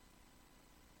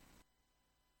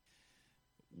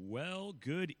Well,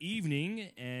 good evening,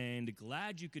 and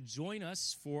glad you could join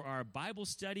us for our Bible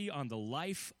study on the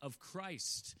life of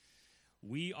Christ.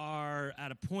 We are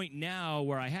at a point now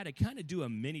where I had to kind of do a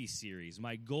mini-series.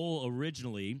 My goal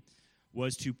originally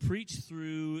was to preach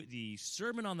through the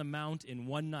Sermon on the Mount in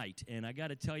one night, and I got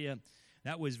to tell you,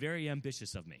 that was very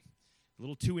ambitious of me. A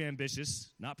little too ambitious,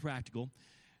 not practical.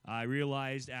 I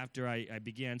realized after I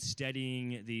began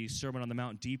studying the Sermon on the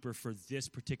Mount deeper for this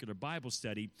particular Bible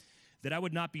study that I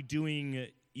would not be doing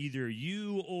either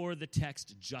you or the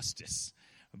text justice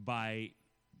by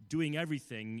doing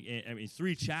everything in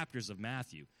 3 chapters of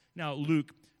Matthew. Now,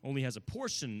 Luke only has a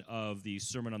portion of the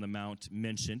Sermon on the Mount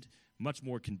mentioned, much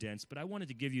more condensed, but I wanted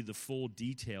to give you the full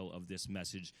detail of this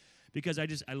message because I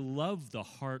love the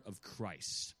heart of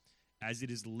Christ as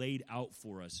it is laid out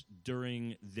for us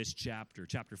during this chapter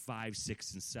 5,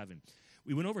 6, and 7.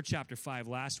 We went over chapter 5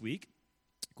 last week,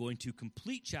 going to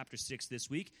complete chapter 6 this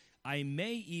week. I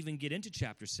may even get into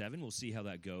chapter 7. We'll see how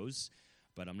that goes,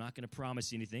 but I'm not going to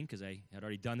promise you anything because I had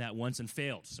already done that once and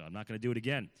failed, so I'm not going to do it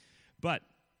again. But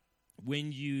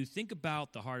when you think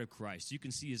about the heart of Christ, you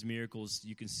can see his miracles,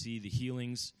 you can see the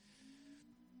healings,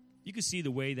 you can see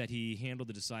the way that he handled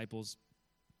the disciples,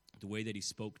 the way that he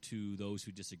spoke to those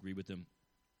who disagree with him.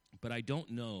 But I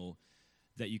don't know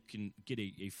that you can get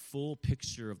a full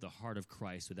picture of the heart of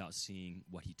Christ without seeing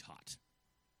what he taught,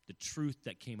 the truth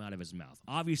that came out of his mouth.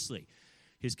 Obviously,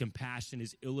 his compassion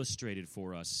is illustrated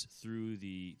for us through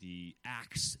the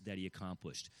acts that he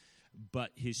accomplished.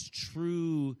 But his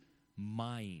true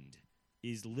mind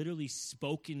is literally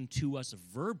spoken to us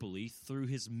verbally through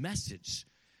his message.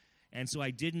 And so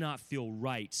I did not feel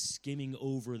right skimming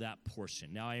over that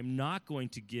portion. Now, I am not going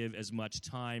to give as much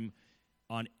time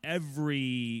on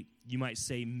every, you might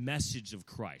say, message of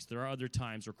Christ. There are other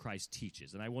times where Christ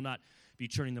teaches, and I will not be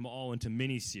turning them all into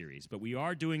mini-series, but we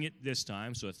are doing it this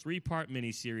time, so a 3-part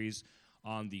mini-series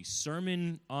on the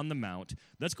Sermon on the Mount.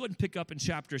 Let's go ahead and pick up in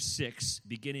chapter 6,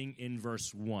 beginning in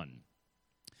verse 1.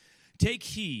 Take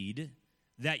heed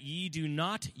that ye do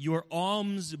not your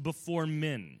alms before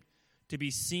men, to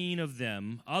be seen of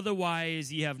them.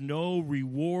 Otherwise ye have no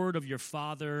reward of your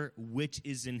Father which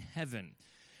is in heaven.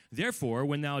 Therefore,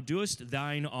 when thou doest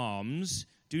thine alms,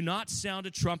 do not sound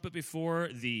a trumpet before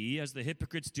thee, as the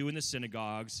hypocrites do in the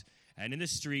synagogues and in the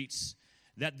streets,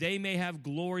 that they may have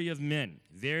glory of men.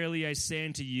 Verily I say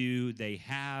unto you, they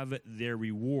have their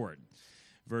reward.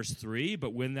 Verse 3,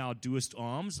 but when thou doest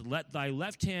alms, let thy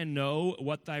left hand know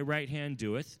what thy right hand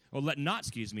doeth, or let not,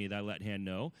 thy left hand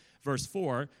know. Verse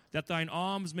 4, that thine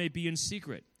alms may be in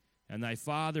secret, and thy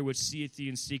Father which seeth thee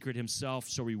in secret himself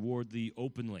shall reward thee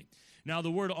openly. Now,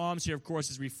 the word alms here, of course,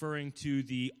 is referring to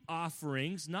the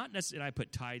offerings, not necessarily, I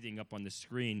put tithing up on the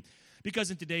screen,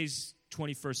 because in today's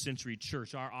 21st century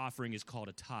church, our offering is called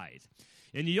a tithe.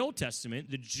 In the Old Testament,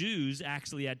 the Jews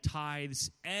actually had tithes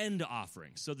and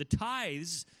offerings. So the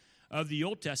tithes of the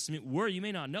Old Testament were, you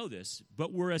may not know this,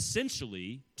 but were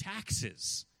essentially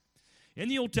taxes. In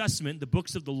the Old Testament, the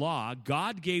books of the law,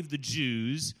 God gave the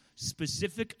Jews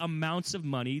specific amounts of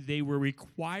money they were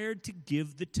required to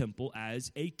give the temple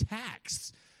as a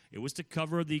tax. It was to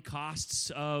cover the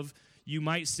costs of, you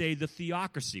might say, the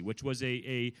theocracy, which was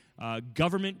a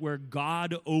government where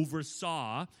God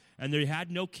oversaw, and they had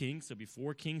no king. So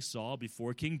before King Saul,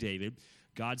 before King David,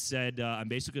 God said, I'm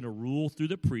basically going to rule through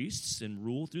the priests and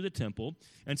rule through the temple.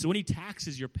 And so any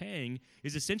taxes you're paying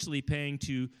is essentially paying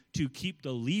to keep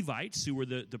the Levites, who were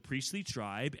the priestly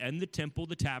tribe, and the temple,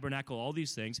 the tabernacle, all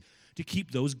these things, to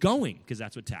keep those going, because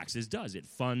that's what taxes does. It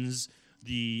funds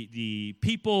the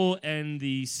people and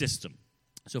the system.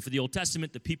 So for the Old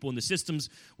Testament, the people and the systems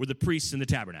were the priests and the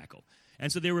tabernacle. And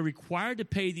so they were required to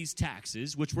pay these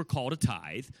taxes, which were called a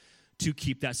tithe, to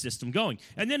keep that system going.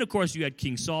 And then, of course, you had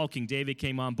King Saul, King David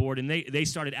came on board, and they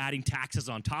started adding taxes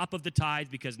on top of the tithe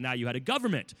because now you had a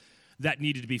government that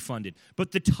needed to be funded.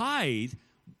 But the tithe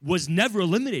was never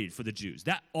eliminated for the Jews.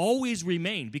 That always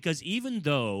remained, because even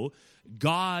though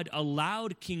God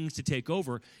allowed kings to take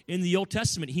over, in the Old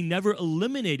Testament, he never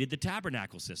eliminated the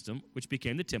tabernacle system, which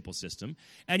became the temple system,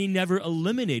 and he never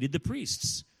eliminated the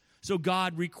priests. So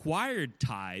God required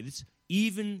tithes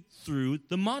even through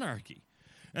the monarchy.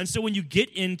 And so when you get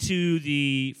into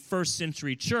the first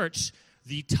century church,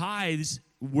 the tithes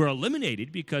were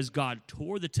eliminated because God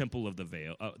tore the temple of the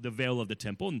veil of the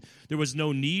temple, and there was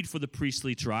no need for the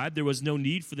priestly tribe, there was no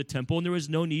need for the temple, and there was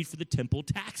no need for the temple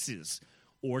taxes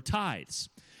or tithes.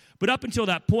 But up until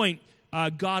that point,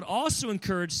 God also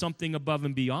encouraged something above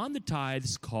and beyond the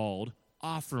tithes called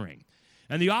offering.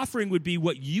 And the offering would be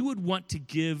what you would want to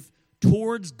give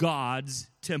towards God's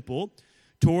temple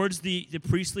towards the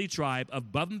priestly tribe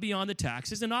above and beyond the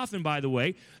taxes. And often, by the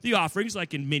way, the offerings,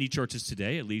 like in many churches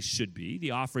today, at least should be,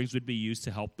 the offerings would be used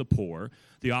to help the poor.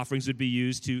 The offerings would be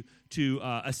used to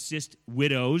assist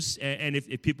widows. And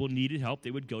if people needed help,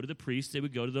 they would go to the priest, they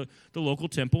would go to the local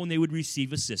temple, and they would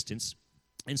receive assistance.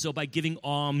 And so by giving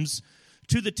alms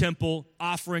to the temple,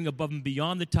 offering above and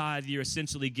beyond the tithe, you're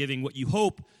essentially giving what you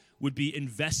hope would be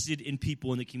invested in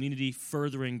people in the community,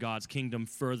 furthering God's kingdom,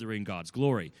 furthering God's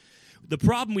glory. The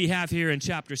problem we have here in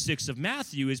chapter 6 of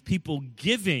Matthew is people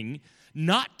giving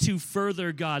not to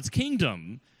further God's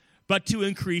kingdom, but to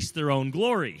increase their own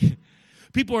glory.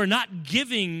 People are not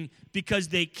giving because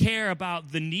they care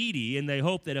about the needy and they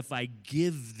hope that if I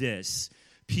give this,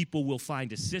 people will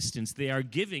find assistance. They are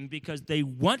giving because they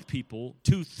want people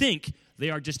to think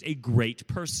they are just a great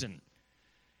person.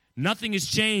 Nothing has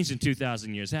changed in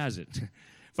 2,000 years, has it? I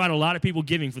find a lot of people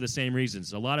giving for the same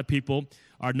reasons. A lot of people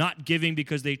are not giving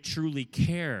because they truly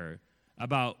care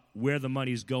about where the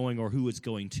money is going or who it's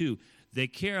going to. They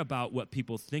care about what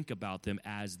people think about them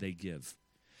as they give.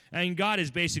 And God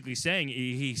is basically saying,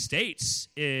 he states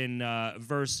in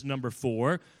verse number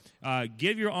 4,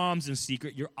 give your alms in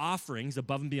secret, your offerings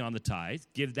above and beyond the tithe.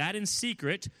 Give that in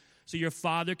secret so your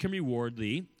Father can reward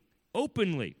thee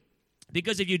openly.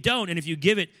 Because if you don't, and if you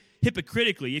give it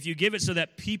hypocritically, if you give it so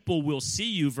that people will see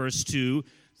you, verse 2,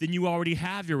 then you already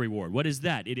have your reward. What is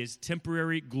that? It is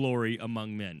temporary glory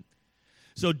among men.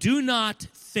 So do not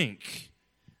think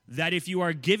that if you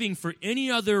are giving for any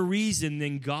other reason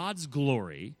than God's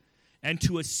glory and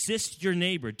to assist your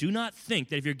neighbor, do not think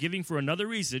that if you're giving for another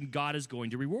reason, God is going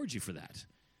to reward you for that.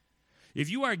 If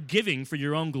you are giving for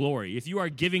your own glory, if you are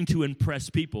giving to impress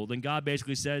people, then God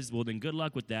basically says, well, then good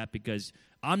luck with that because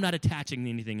I'm not attaching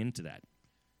anything into that.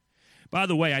 By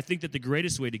the way, I think that the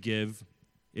greatest way to give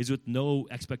is with no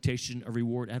expectation of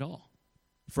reward at all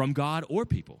from God or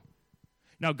people.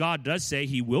 Now, God does say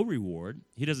he will reward.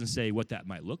 He doesn't say what that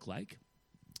might look like.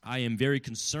 I am very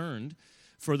concerned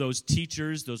for those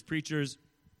teachers, those preachers,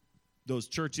 those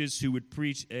churches who would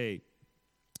preach a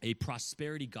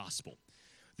prosperity gospel.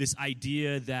 This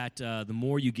idea that the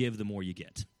more you give, the more you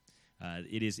get.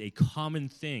 It is a common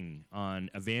thing on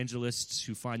evangelists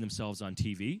who find themselves on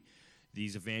TV.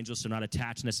 These evangelists are not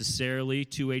attached necessarily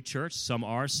to a church. Some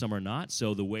are not.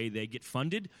 So the way they get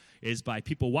funded is by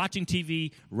people watching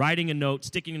TV, writing a note,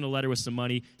 sticking in a letter with some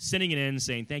money, sending it in,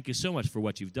 saying, thank you so much for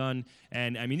what you've done.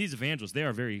 And, I mean, these evangelists, they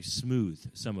are very smooth,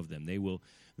 some of them. They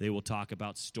will talk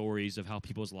about stories of how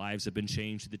people's lives have been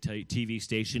changed to the TV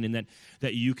station and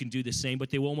that you can do the same. But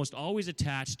they will almost always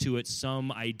attach to it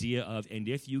some idea of, and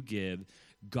if you give,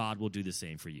 God will do the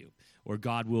same for you, or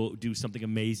God will do something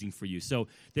amazing for you. So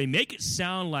they make it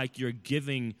sound like you're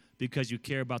giving because you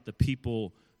care about the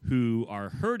people who are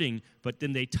hurting, but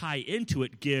then they tie into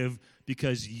it, give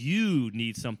because you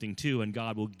need something too, and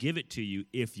God will give it to you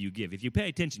if you give. If you pay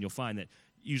attention, you'll find that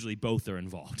usually both are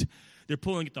involved. They're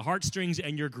pulling at the heartstrings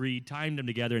and your greed, tying them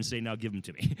together and saying, now give them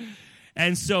to me.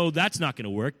 And so that's not going to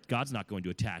work. God's not going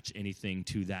to attach anything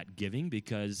to that giving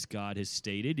because God has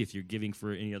stated if you're giving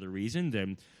for any other reason,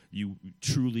 then you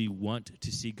truly want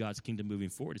to see God's kingdom moving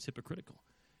forward. It's hypocritical.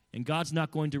 And God's not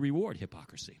going to reward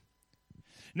hypocrisy.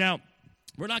 Now,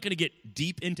 we're not going to get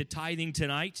deep into tithing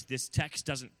tonight. This text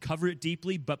doesn't cover it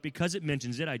deeply, but because it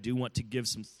mentions it, I do want to give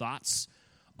some thoughts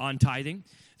on tithing.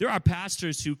 There are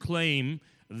pastors who claim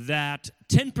that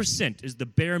 10% is the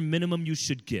bare minimum you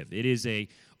should give. It is a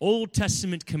Old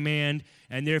Testament command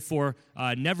and therefore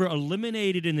never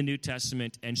eliminated in the New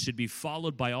Testament and should be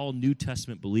followed by all New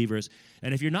Testament believers.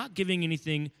 And if you're not giving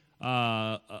anything,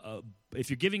 if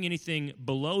you're giving anything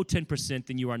below 10%,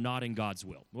 then you are not in God's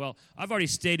will. Well, I've already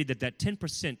stated that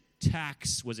 10%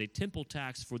 tax was a temple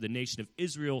tax for the nation of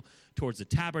Israel towards the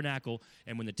tabernacle,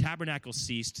 and when the tabernacle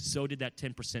ceased, so did that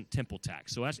 10% temple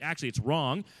tax. So actually it's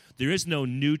wrong. There is no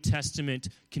New Testament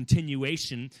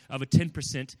continuation of a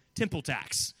 10% temple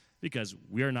tax because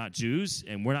we're not Jews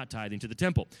and we're not tithing to the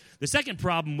temple. The second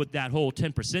problem with that whole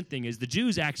 10% thing is the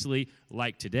Jews actually,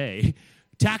 like today,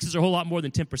 taxes are a whole lot more than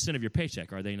 10% of your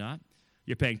paycheck, are they not?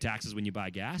 You're paying taxes when you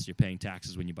buy gas. You're paying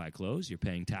taxes when you buy clothes. You're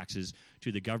paying taxes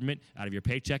to the government out of your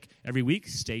paycheck every week,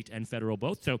 state and federal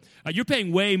both. So you're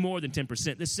paying way more than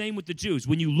 10%. The same with the Jews.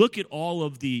 When you look at all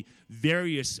of the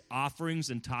various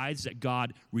offerings and tithes that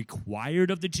God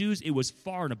required of the Jews, it was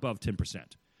far and above 10%.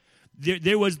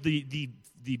 There was the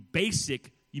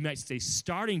basic, you might say,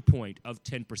 starting point of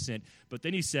 10%, but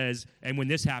then he says, and when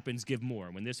this happens, give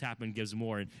more. When this happens, gives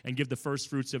more, and give the first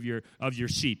fruits of your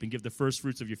sheep, and give the first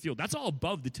fruits of your field. That's all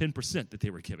above the 10% that they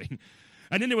were giving.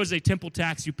 And then there was a temple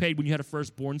tax you paid when you had a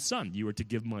firstborn son. You were to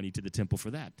give money to the temple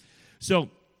for that. So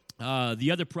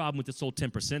The other problem with this whole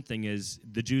 10% thing is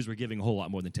the Jews were giving a whole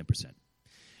lot more than 10%.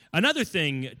 Another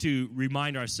thing to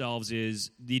remind ourselves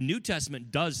is the New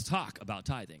Testament does talk about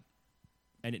tithing,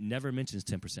 and it never mentions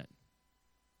 10%.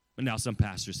 And now some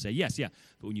pastors say, yes, yeah,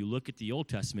 but when you look at the Old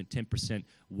Testament, 10%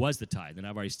 was the tithe, and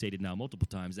I've already stated now multiple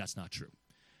times that's not true.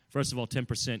 First of all,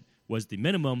 10% was the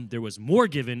minimum. There was more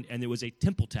given, and there was a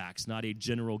temple tax, not a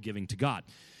general giving to God.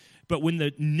 But when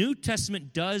the New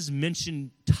Testament does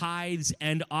mention tithes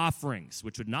and offerings,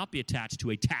 which would not be attached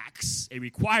to a tax, a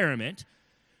requirement,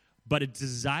 but a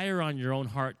desire on your own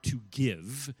heart to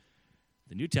give,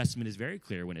 the New Testament is very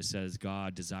clear when it says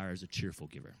God desires a cheerful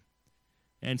giver.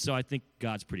 And so I think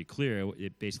God's pretty clear.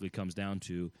 It basically comes down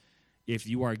to if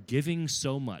you are giving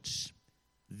so much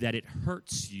that it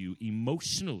hurts you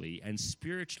emotionally and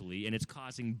spiritually and it's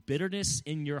causing bitterness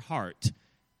in your heart,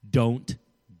 don't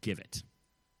give it.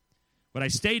 What I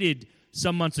stated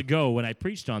some months ago when I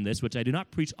preached on this, which I do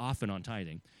not preach often on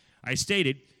tithing, I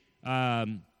stated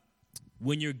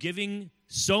when you're giving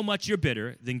so much you're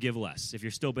bitter, then give less. If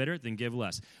you're still bitter, then give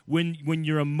less. When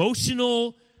your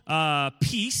emotional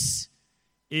peace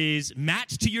is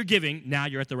matched to your giving, now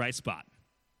you're at the right spot.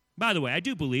 By the way, I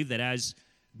do believe that as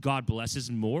God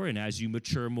blesses more and as you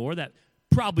mature more, that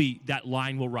probably that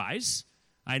line will rise.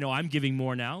 I know I'm giving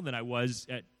more now than I was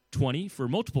at 20 for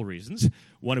multiple reasons,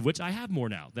 one of which I have more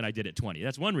now than I did at 20.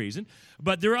 That's one reason.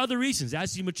 But there are other reasons.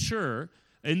 As you mature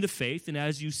in the faith and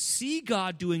as you see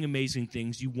God doing amazing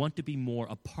things, you want to be more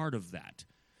a part of that.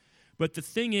 But the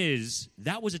thing is,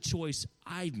 that was a choice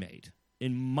I made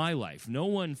in my life. No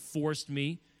one forced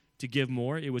me to give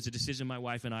more. It was a decision my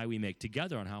wife and I, we make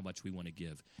together on how much we want to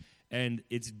give. And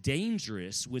it's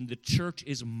dangerous when the church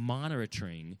is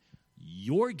monitoring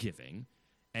your giving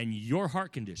and your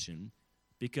heart condition,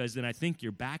 because then I think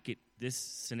you're back at this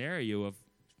scenario of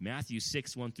Matthew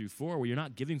 6, 1 through 4, where you're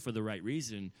not giving for the right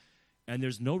reason, and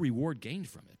there's no reward gained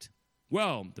from it.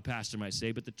 Well, the pastor might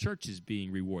say, but the church is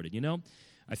being rewarded. You know,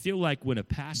 I feel like when a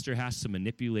pastor has to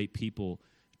manipulate people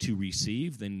to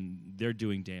receive, then they're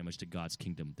doing damage to God's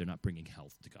kingdom. They're not bringing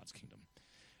health to God's kingdom.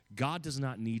 God does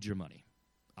not need your money.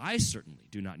 I certainly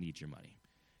do not need your money.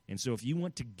 And so if you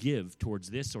want to give towards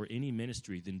this or any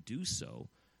ministry, then do so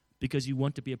because you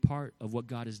want to be a part of what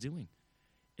God is doing.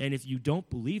 And if you don't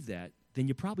believe that, then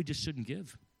you probably just shouldn't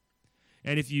give.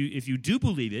 And if you do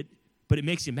believe it, but it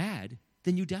makes you mad,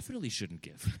 then you definitely shouldn't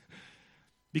give.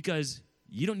 Because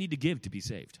you don't need to give to be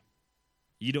saved.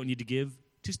 You don't need to give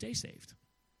to stay saved.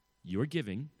 Your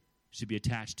giving should be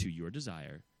attached to your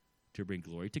desire to bring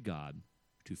glory to God,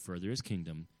 to further his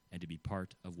kingdom, and to be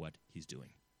part of what he's doing.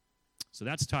 So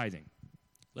that's tithing.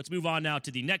 Let's move on now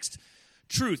to the next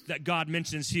truth that God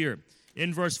mentions here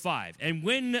in verse 5. And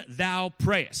when thou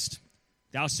prayest,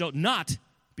 thou shalt not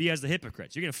be as the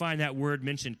hypocrites. You're going to find that word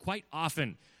mentioned quite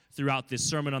often throughout this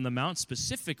Sermon on the Mount,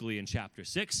 specifically in chapter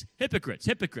 6. Hypocrites,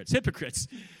 hypocrites, hypocrites.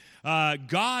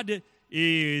 God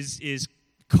is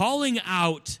calling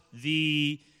out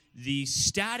the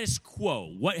status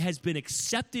quo, what has been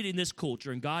accepted in this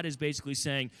culture, and God is basically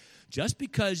saying, just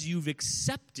because you've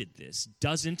accepted this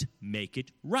doesn't make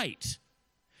it right.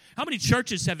 How many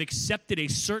churches have accepted a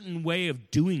certain way of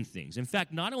doing things? In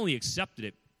fact, not only accepted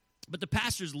it, but the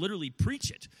pastors literally preach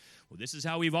it. Well, this is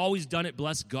how we've always done it,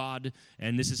 bless God,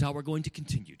 and this is how we're going to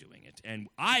continue doing it. And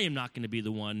I am not going to be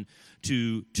the one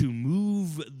to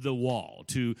move the wall,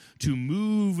 to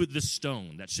move the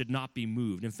stone that should not be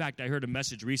moved. In fact, I heard a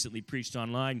message recently preached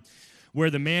online where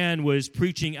the man was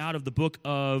preaching out of the book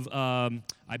of,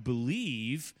 I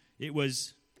believe it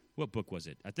was, what book was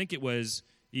it? I think it was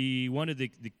one of the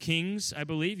kings, I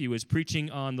believe. He was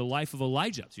preaching on the life of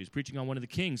Elijah. So he was preaching on one of the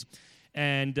kings.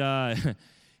 And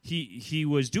he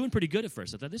was doing pretty good at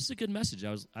first. I thought, this is a good message.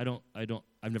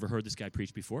 I've never heard this guy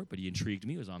preach before, but he intrigued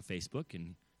me. It was on Facebook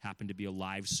and happened to be a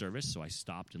live service, so I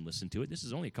stopped and listened to it. This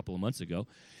is only a couple of months ago.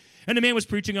 And the man was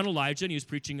preaching on Elijah, and he was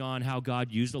preaching on how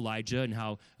God used Elijah and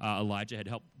how Elijah had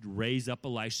helped raise up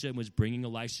Elisha and was bringing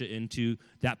Elisha into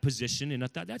that position. And I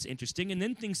thought, that's interesting. And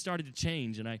then things started to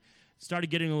change, and I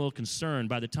started getting a little concerned.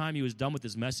 By the time he was done with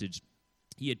his message,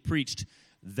 he had preached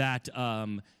that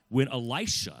when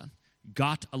Elisha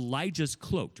got Elijah's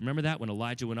cloak. Remember that? When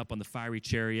Elijah went up on the fiery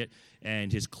chariot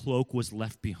and his cloak was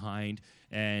left behind.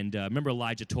 And remember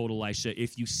Elijah told Elisha,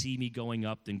 if you see me going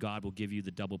up, then God will give you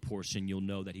the double portion. You'll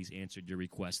know that he's answered your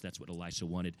request. That's what Elisha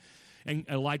wanted. And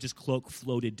Elijah's cloak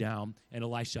floated down, and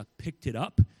Elisha picked it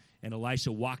up, and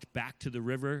Elisha walked back to the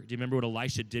river. Do you remember what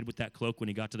Elisha did with that cloak when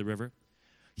he got to the river?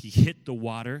 He hit the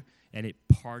water, and it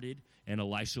parted, and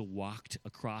Elisha walked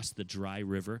across the dry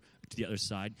river to the other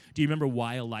side. Do you remember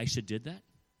why Elisha did that?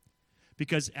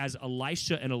 Because as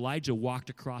Elisha and Elijah walked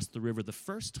across the river the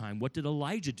first time, what did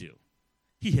Elijah do?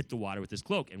 He hit the water with his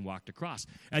cloak and walked across.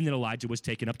 And then Elijah was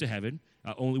taken up to heaven,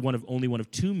 only one of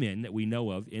two men that we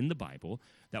know of in the Bible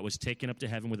that was taken up to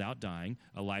heaven without dying.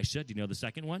 Elisha, do you know the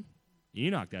second one?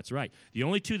 Enoch, that's right. The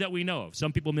only two that we know of.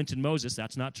 Some people mention Moses.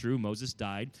 That's not true. Moses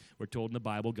died. We're told in the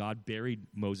Bible God buried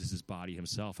Moses' body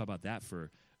himself. How about that for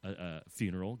a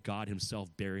funeral? God himself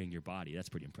burying your body. That's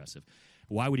pretty impressive.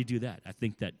 Why would he do that? I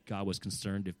think that God was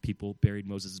concerned if people buried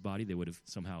Moses' body, they would have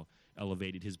somehow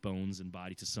elevated his bones and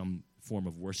body to some form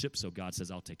of worship. So God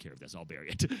says, I'll take care of this. I'll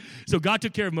bury it. So God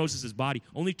took care of Moses' body.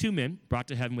 Only two men brought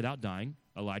to heaven without dying,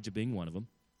 Elijah being one of them.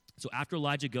 So after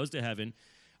Elijah goes to heaven,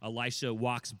 Elisha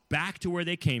walks back to where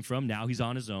they came from. Now he's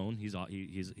on his own.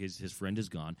 His friend is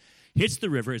gone. Hits the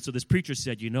river. And so this preacher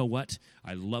said, you know what?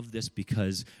 I love this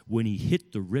because when he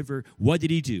hit the river, what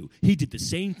did he do? He did the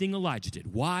same thing Elijah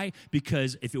did. Why?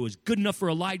 Because if it was good enough for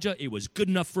Elijah, it was good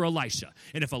enough for Elisha.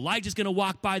 And if Elijah's going to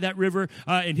walk by that river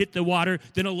and hit the water,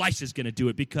 then Elisha's going to do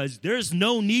it because there's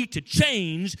no need to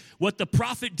change what the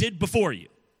prophet did before you.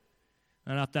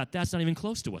 And I thought, that's not even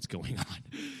close to what's going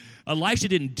on. Elisha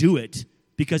didn't do it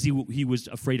because he was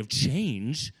afraid of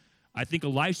change. I think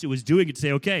Elisha was doing it to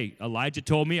say, okay, Elijah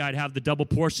told me I'd have the double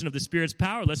portion of the Spirit's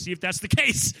power. Let's see if that's the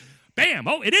case. Bam!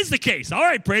 Oh, it is the case. All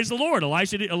right, praise the Lord.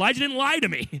 Elijah didn't lie to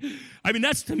me. I mean,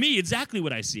 that's to me exactly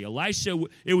what I see. Elisha,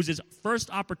 it was his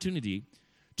first opportunity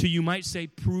to, you might say,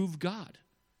 prove God,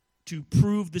 to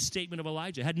prove the statement of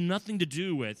Elijah. It had nothing to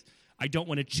do with, I don't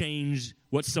want to change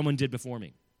what someone did before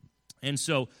me. And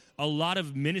so a lot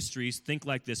of ministries think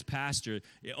like this pastor.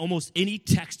 Almost any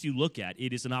text you look at,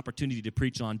 it is an opportunity to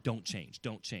preach on don't change,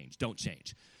 don't change, don't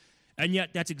change. And yet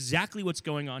that's exactly what's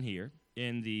going on here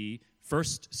in the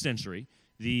first century.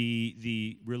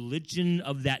 The religion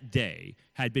of that day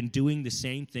had been doing the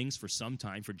same things for some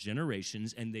time, for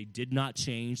generations, and they did not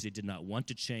change. They did not want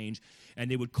to change, and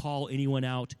they would call anyone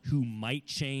out who might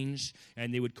change,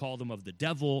 and they would call them of the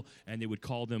devil, and they would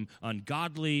call them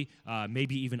ungodly,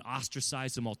 maybe even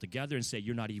ostracize them altogether and say,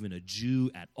 you're not even a Jew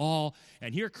at all.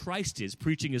 And here Christ is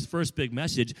preaching his first big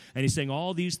message, and he's saying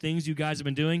all these things you guys have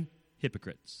been doing,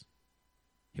 hypocrites,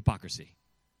 hypocrisy.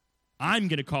 I'm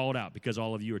going to call it out because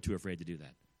all of you are too afraid to do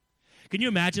that. Can you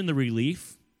imagine the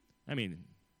relief? I mean,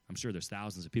 I'm sure there's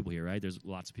thousands of people here, right? There's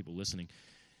lots of people listening.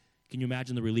 Can you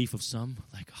imagine the relief of some?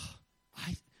 Like, oh,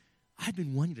 I've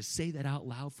been wanting to say that out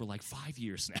loud for like 5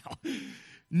 years now.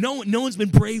 No one's been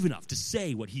brave enough to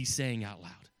say what he's saying out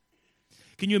loud.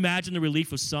 Can you imagine the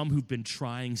relief of some who've been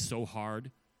trying so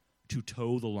hard to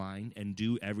toe the line and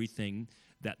do everything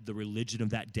that the religion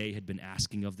of that day had been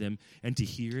asking of them, and to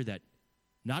hear that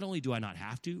not only do I not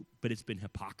have to, but it's been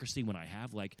hypocrisy when I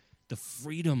have, like, the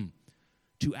freedom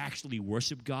to actually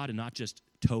worship God and not just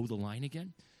toe the line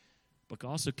again? But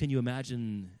also, can you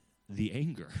imagine the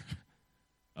anger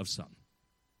of some?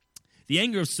 The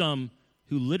anger of some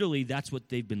who literally that's what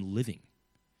they've been living.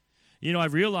 You know,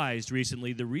 I've realized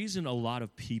recently the reason a lot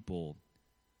of people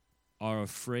are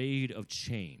afraid of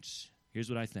change, here's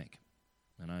what I think,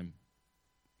 and I'm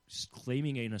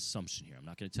claiming an assumption here. I'm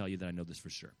not going to tell you that I know this for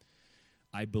sure.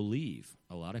 I believe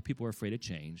a lot of people are afraid of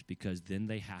change because then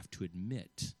they have to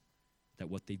admit that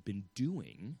what they've been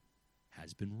doing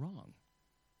has been wrong.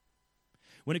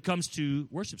 When it comes to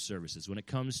worship services, when it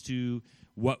comes to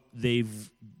what they've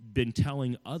been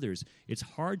telling others, it's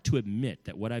hard to admit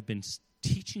that what I've been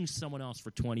teaching someone else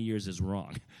for 20 years is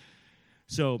wrong.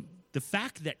 So the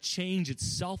fact that change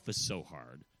itself is so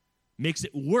hard makes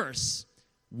it worse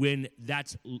when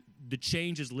the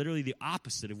change is literally the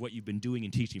opposite of what you've been doing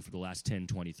and teaching for the last 10,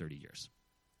 20, 30 years.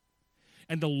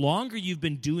 And the longer you've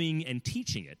been doing and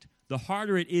teaching it, the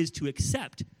harder it is to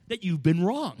accept that you've been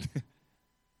wrong.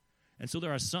 And so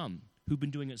there are some who've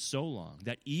been doing it so long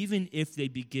that even if they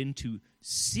begin to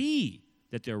see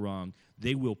that they're wrong,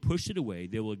 they will push it away,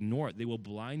 they will ignore it, they will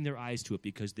blind their eyes to it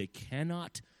because they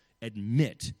cannot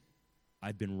admit,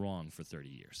 I've been wrong for 30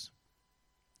 years.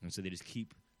 And so they just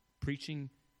keep preaching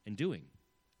and doing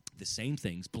the same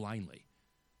things blindly,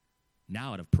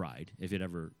 now out of pride, if it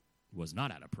ever was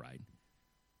not out of pride.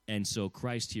 And so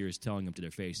Christ here is telling them to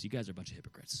their face, you guys are a bunch of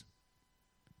hypocrites.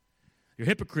 You're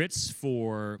hypocrites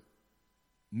for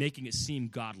making it seem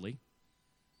godly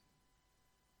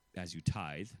as you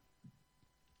tithe.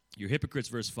 You're hypocrites,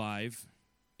 verse 5,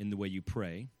 in the way you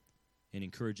pray and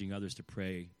encouraging others to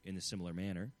pray in a similar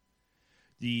manner.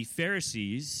 The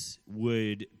Pharisees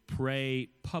would pray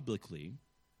publicly,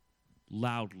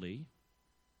 loudly,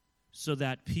 so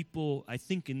that people, I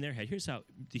think in their head, here's how,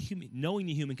 knowing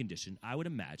the human condition, I would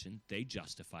imagine they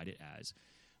justified it as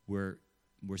we're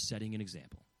setting an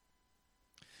example.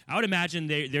 I would imagine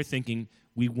they're thinking,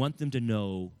 we want them to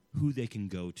know who they can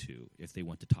go to if they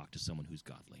want to talk to someone who's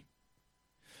godly.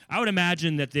 I would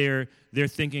imagine that they're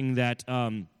thinking that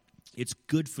it's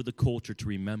good for the culture to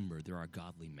remember there are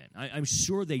godly men. I'm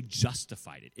sure they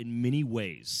justified it in many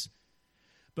ways.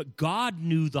 But God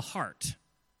knew the heart.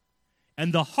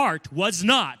 And the heart was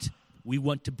not, we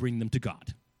want to bring them to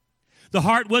God. The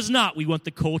heart was not, we want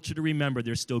the culture to remember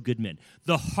they're still good men.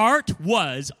 The heart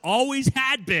was, always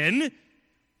had been,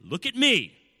 look at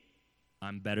me.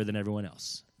 I'm better than everyone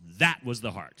else. That was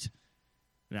the heart.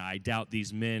 Now, I doubt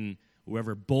these men were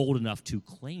ever bold enough to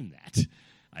claim that.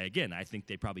 I think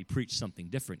they probably preached something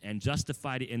different and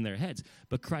justified it in their heads.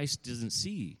 But Christ doesn't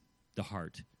see the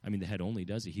heart. The head only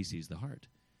does it. He sees the heart.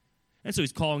 And so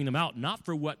he's calling them out, not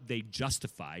for what they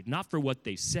justified, not for what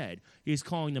they said. He's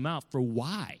calling them out for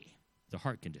why, the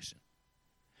heart condition.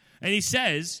 And he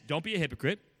says, don't be a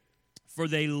hypocrite, for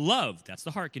they love, that's the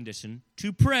heart condition,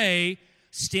 to pray,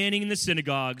 standing in the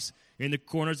synagogues, in the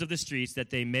corners of the streets,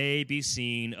 that they may be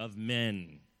seen of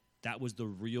men. That was the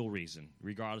real reason,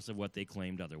 regardless of what they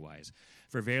claimed otherwise.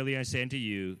 For verily I say unto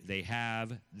you, they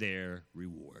have their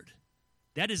reward.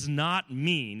 That does not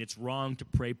mean it's wrong to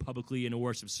pray publicly in a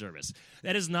worship service.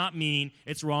 That does not mean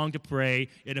it's wrong to pray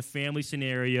in a family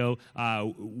scenario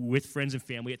with friends and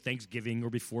family at Thanksgiving or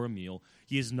before a meal.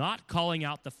 He is not calling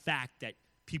out the fact that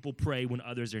people pray when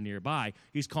others are nearby.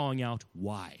 He's calling out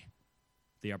why.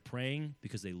 They are praying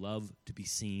because they love to be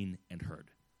seen and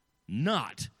heard,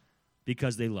 not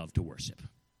because they love to worship.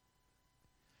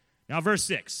 Now, verse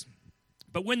 6,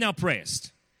 but when thou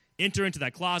prayest, enter into thy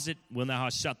closet, when thou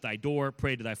hast shut thy door,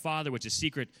 pray to thy Father which is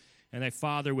secret, and thy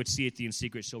Father which seeth thee in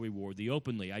secret shall reward thee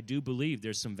openly. I do believe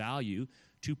there's some value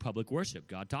to public worship.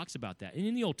 God talks about that. And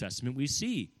in the Old Testament, we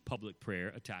see public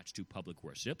prayer attached to public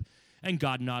worship, and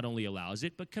God not only allows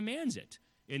it, but commands it.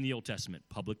 In the Old Testament,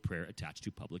 public prayer attached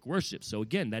to public worship. So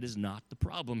again, that is not the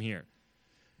problem here.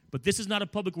 But this is not a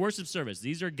public worship service.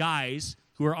 These are guys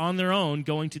who are on their own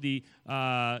going to the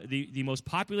most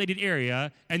populated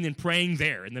area and then praying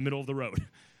there in the middle of the road.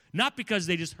 Not because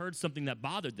they just heard something that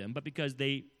bothered them, but because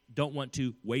they don't want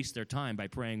to waste their time by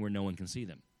praying where no one can see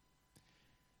them.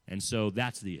 And so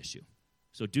that's the issue.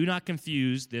 So do not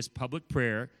confuse this public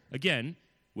prayer, again,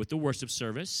 with the worship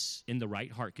service in the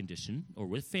right heart condition or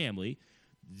with family.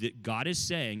 That God is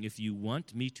saying, if you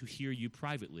want me to hear you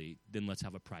privately, then let's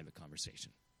have a private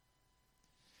conversation.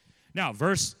 Now,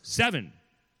 verse 7,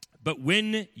 but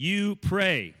when you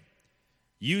pray,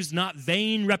 use not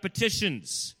vain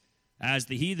repetitions as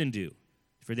the heathen do,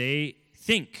 for they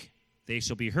think they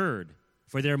shall be heard,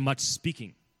 for they're much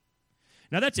speaking.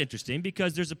 Now, that's interesting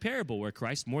because there's a parable where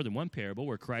Christ, more than one parable,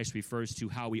 where Christ refers to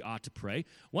how we ought to pray.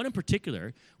 One in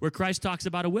particular where Christ talks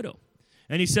about a widow.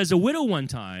 And he says a widow one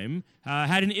time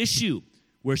had an issue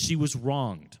where she was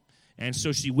wronged. And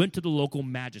so she went to the local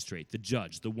magistrate, the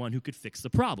judge, the one who could fix the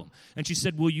problem. And she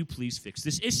said, will you please fix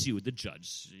this issue? The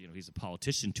judge, he's a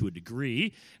politician to a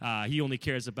degree. He only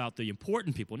cares about the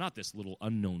important people, not this little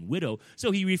unknown widow.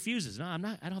 So he refuses. No, I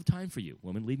don't have time for you,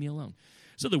 woman. Leave me alone.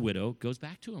 So the widow goes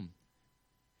back to him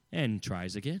and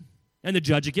tries again. And the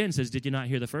judge again says, did you not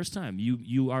hear the first time?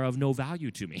 You are of no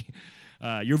value to me.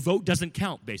 Your vote doesn't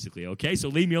count, basically, okay? So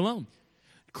leave me alone.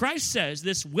 Christ says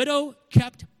this widow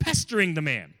kept pestering the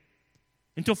man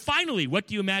until finally, what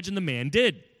do you imagine the man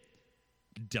did?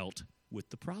 Dealt with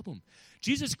the problem.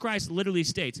 Jesus Christ literally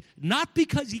states, not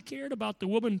because he cared about the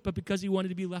woman, but because he wanted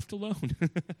to be left alone.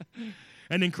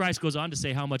 And then Christ goes on to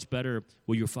say, how much better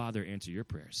will your Father answer your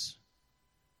prayers?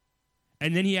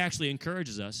 And then he actually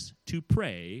encourages us to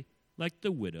pray like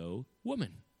the widow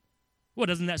woman. Well,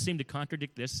 doesn't that seem to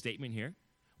contradict this statement here?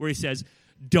 Where he says,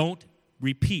 don't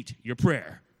repeat your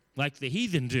prayer like the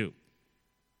heathen do,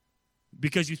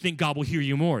 because you think God will hear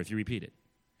you more if you repeat it.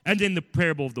 And then the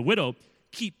parable of the widow,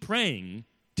 keep praying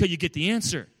till you get the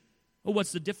answer. Well,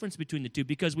 what's the difference between the two?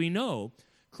 Because we know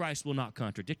Christ will not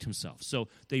contradict himself. So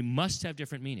they must have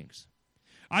different meanings.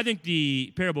 I think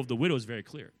the parable of the widow is very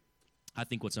clear. I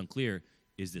think what's unclear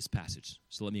is this passage.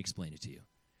 So let me explain it to you.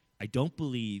 I don't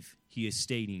believe he is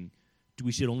stating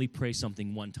we should only pray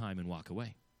something one time and walk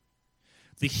away.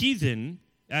 The heathen,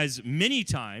 as many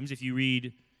times, if you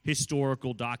read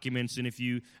historical documents, and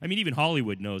even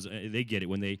Hollywood knows, they get it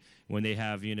when they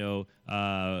have,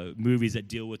 movies that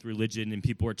deal with religion and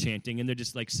people are chanting and they're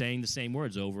just like saying the same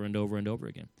words over and over and over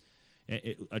again.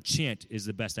 A chant is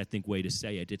the best, I think, way to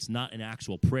say it. It's not an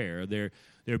actual prayer.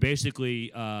 They're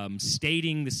basically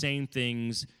stating the same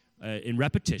things in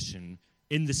repetition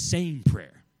in the same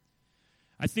prayer.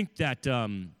 I think that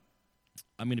I'm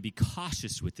going to be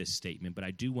cautious with this statement, but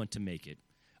I do want to make it.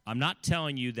 I'm not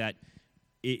telling you that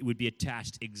it would be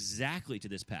attached exactly to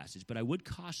this passage, but I would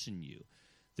caution you.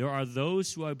 There are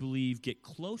those who I believe get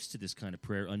close to this kind of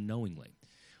prayer unknowingly.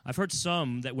 I've heard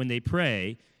some that when they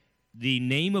pray, the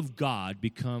name of God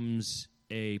becomes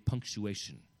a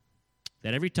punctuation.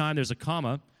 That every time there's a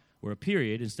comma or a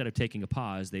period, instead of taking a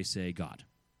pause, they say God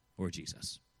or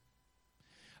Jesus.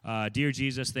 Dear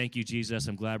Jesus, thank you, Jesus.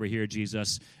 I'm glad we're here,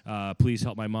 Jesus. Please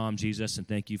help my mom, Jesus, and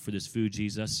thank you for this food,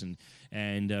 Jesus.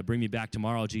 And bring me back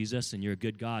tomorrow, Jesus. And you're a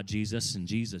good God, Jesus. And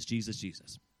Jesus, Jesus,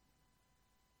 Jesus.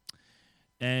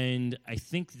 And I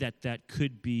think that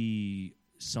could be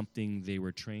something they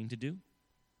were trained to do.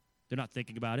 They're not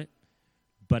thinking about it,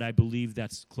 but I believe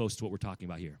that's close to what we're talking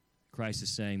about here. Christ is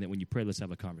saying that when you pray, let's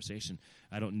have a conversation.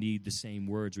 I don't need the same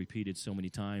words repeated so many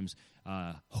times,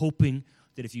 hoping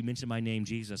that if you mention my name,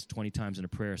 Jesus, 20 times in a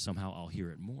prayer, somehow I'll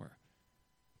hear it more.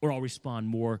 Or I'll respond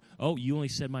more, oh, you only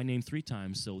said my name 3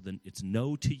 times, so then it's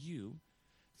no to you.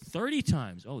 30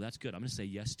 times, oh, that's good. I'm going to say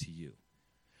yes to you.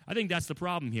 I think that's the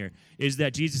problem here, is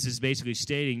that Jesus is basically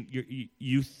stating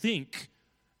you think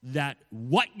that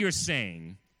what you're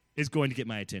saying is going to get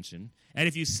my attention. And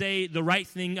if you say the right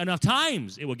thing enough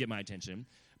times, it will get my attention.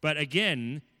 But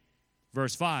again,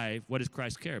 verse 5, what does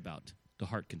Christ care about? The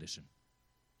heart condition.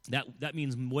 That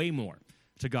means way more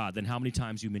to God than how many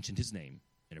times you mentioned his name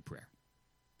in a prayer.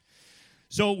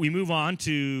 So we move on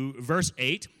to verse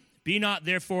 8. Be not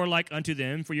therefore like unto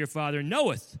them, for your Father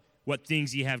knoweth what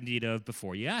things ye have need of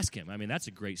before ye ask him. I mean, that's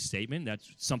a great statement.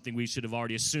 That's something we should have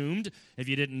already assumed if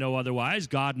you didn't know otherwise.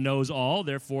 God knows all,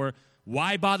 therefore,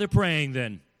 why bother praying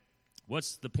then?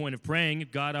 What's the point of praying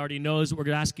if God already knows what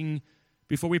we're asking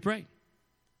before we pray?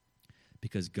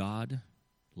 Because God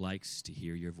likes to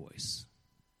hear your voice.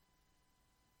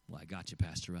 Well, I got you,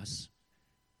 Pastor Russ.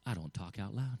 I don't talk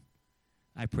out loud.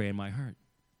 I pray in my heart.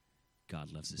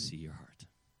 God loves to see your heart.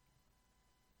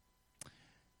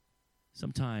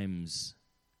 Sometimes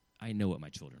I know what my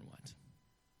children want.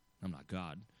 I'm not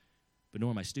God, but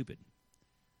nor am I stupid.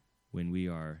 When we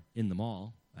are in the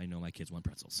mall, I know my kids want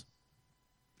pretzels.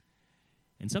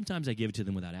 And sometimes I give it to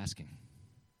them without asking.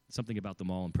 Something about the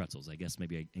mall and pretzels. I guess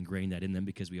maybe I ingrain that in them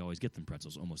because we always get them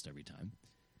pretzels almost every time.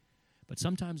 But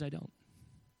sometimes I don't.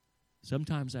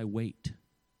 Sometimes I wait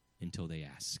until they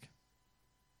ask.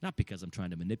 Not because I'm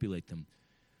trying to manipulate them,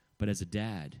 but as a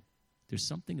dad, there's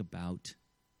something about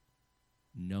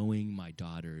knowing my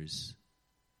daughters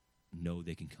know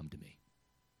they can come to me.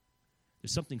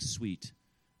 There's something sweet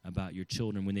about your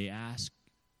children when they ask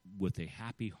with a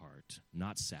happy heart,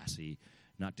 not sassy,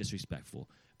 not disrespectful,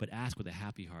 but ask with a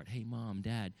happy heart, hey, Mom,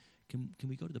 Dad, can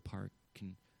we go to the park?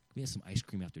 Can we have some ice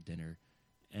cream after dinner?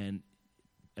 And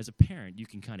as a parent, you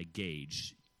can kind of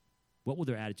gauge what will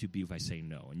their attitude be if I say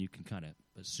no, and you can kind of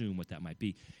assume what that might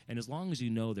be. And as long as you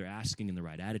know they're asking in the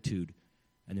right attitude,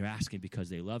 and they're asking because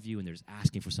they love you, and they're just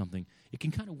asking for something, it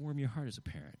can kind of warm your heart as a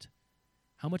parent.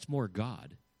 How much more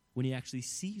God when he actually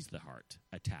sees the heart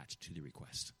attached to the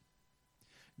request?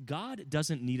 God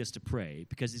doesn't need us to pray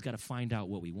because he's got to find out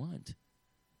what we want.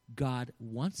 God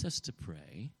wants us to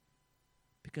pray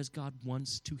because God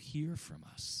wants to hear from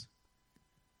us.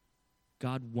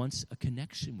 God wants a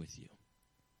connection with you.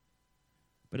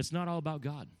 But it's not all about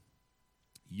God.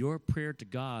 Your prayer to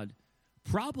God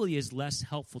probably is less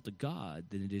helpful to God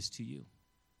than it is to you.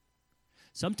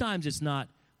 Sometimes it's not,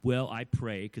 well, I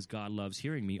pray because God loves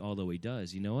hearing me, although he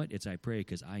does. You know what? It's I pray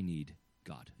because I need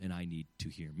God, and I need to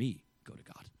hear me go to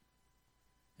God.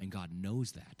 And God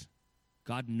knows that.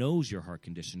 God knows your heart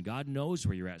condition. God knows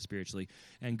where you're at spiritually,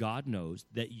 and God knows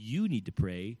that you need to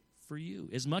pray for you.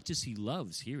 As much as he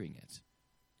loves hearing it,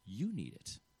 you need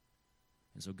it.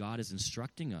 And so God is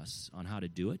instructing us on how to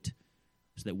do it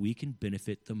so that we can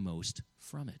benefit the most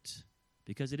from it,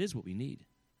 because it is what we need.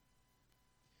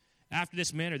 After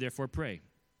this manner, therefore, pray.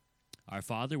 Our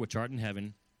Father, which art in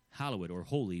heaven, hallowed or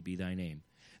holy be thy name.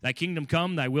 Thy kingdom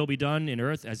come, thy will be done in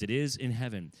earth as it is in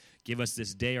heaven. Give us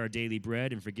this day our daily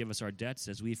bread, and forgive us our debts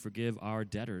as we forgive our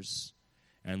debtors.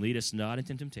 And lead us not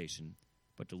into temptation,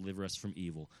 but deliver us from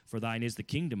evil. For thine is the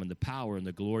kingdom and the power and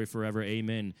the glory forever.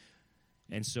 Amen.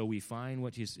 And so we find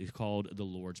what is called the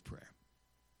Lord's Prayer.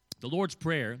 The Lord's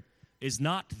Prayer is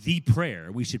not the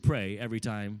prayer we should pray every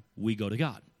time we go to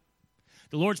God.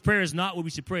 The Lord's Prayer is not what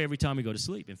we should pray every time we go to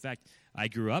sleep. In fact, I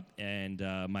grew up, and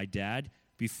my dad,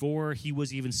 before he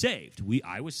was even saved,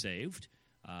 I was saved.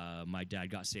 My dad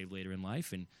got saved later in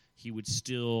life, and he would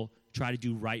still try to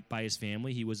do right by his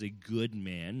family. He was a good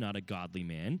man, not a godly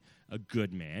man, a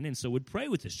good man, and so would pray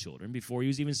with his children before he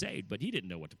was even saved, but he didn't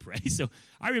know what to pray. So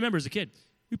I remember as a kid,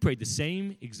 we prayed the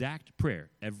same exact prayer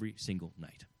every single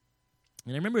night.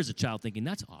 And I remember as a child thinking,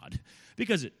 that's odd,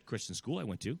 because at Christian school I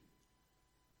went to,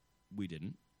 we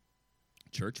didn't.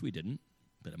 Church, we didn't.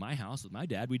 But at my house with my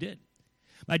dad, we did.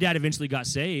 My dad eventually got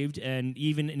saved, and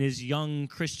even in his young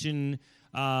Christian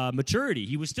maturity,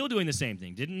 he was still doing the same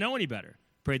thing. Didn't know any better.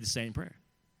 Prayed the same prayer.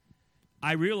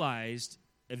 I realized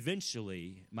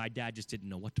eventually my dad just didn't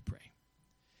know what to pray.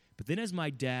 But then as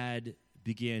my dad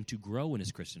began to grow in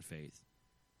his Christian faith,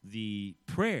 the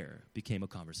prayer became a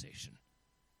conversation.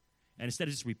 And instead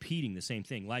of just repeating the same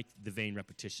thing, like the vain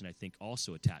repetition, I think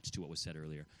also attached to what was said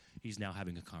earlier, he's now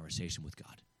having a conversation with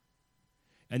God.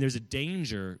 And there's a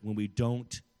danger when we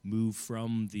don't move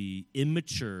from the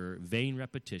immature, vain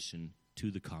repetition to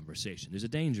the conversation. There's a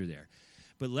danger there.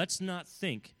 But let's not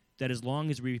think that as long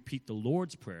as we repeat the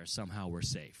Lord's Prayer, somehow we're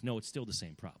safe. No, it's still the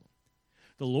same problem.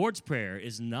 The Lord's Prayer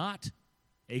is not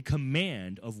a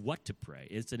command of what to pray.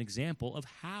 It's an example of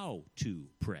how to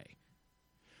pray.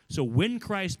 So when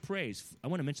Christ prays, I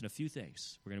want to mention a few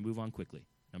things. We're going to move on quickly.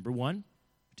 Number one,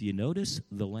 do you notice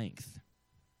the length?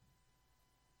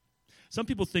 Some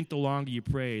people think the longer you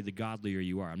pray, the godlier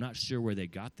you are. I'm not sure where they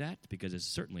got that because it's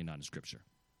certainly not in Scripture.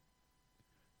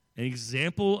 An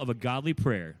example of a godly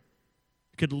prayer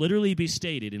could literally be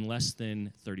stated in less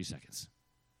than 30 seconds.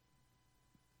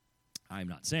 I'm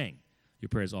not saying your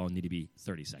prayers all need to be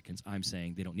 30 seconds. I'm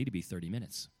saying they don't need to be 30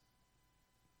 minutes.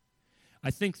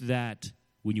 I think that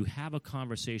when you have a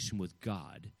conversation with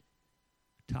God,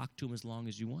 talk to him as long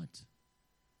as you want.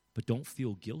 But don't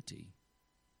feel guilty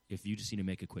if you just need to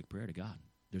make a quick prayer to God.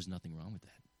 There's nothing wrong with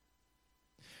that.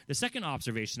 The second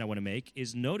observation I want to make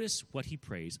is notice what he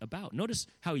prays about. Notice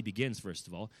how he begins, first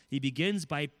of all. He begins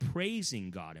by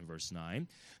praising God in verse 9.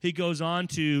 He goes on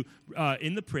to,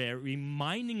 in the prayer,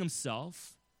 reminding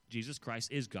himself, Jesus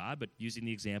Christ is God, but using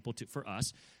the example for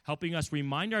us, helping us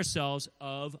remind ourselves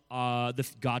of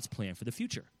God's plan for the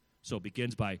future. So it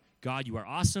begins by, God, you are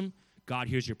awesome. God,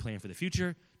 here's your plan for the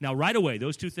future. Now, right away,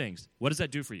 those two things, what does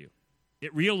that do for you?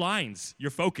 It realigns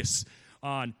your focus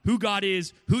on who God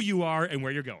is, who you are, and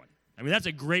where you're going. I mean, that's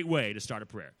a great way to start a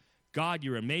prayer. God,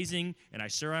 you're amazing, and I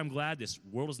sure am glad this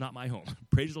world is not my home.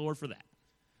 Praise the Lord for that.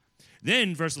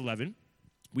 Then, verse 11,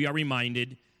 we are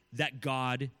reminded that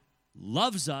God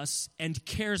loves us and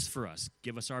cares for us.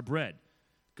 Give us our bread.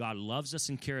 God loves us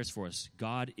and cares for us.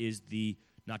 God is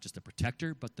not just the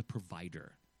protector, but the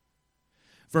provider.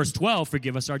 Verse 12,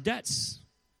 forgive us our debts.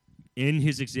 In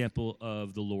his example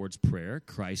of the Lord's Prayer,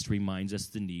 Christ reminds us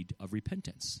the need of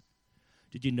repentance.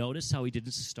 Did you notice how he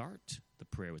didn't start the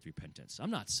prayer with repentance?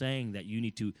 I'm not saying that you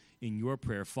need to, in your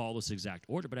prayer, follow this exact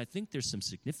order, but I think there's some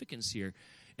significance here.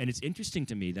 And it's interesting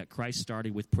to me that Christ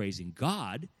started with praising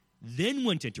God, then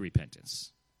went into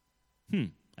repentance.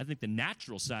 I think the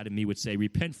natural side of me would say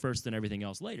repent first, then everything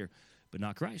else later, but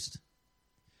not Christ.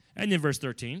 And then verse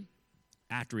 13,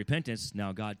 after repentance,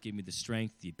 now God gave me the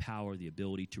strength, the power, the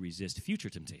ability to resist future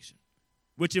temptation,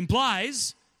 which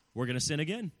implies we're going to sin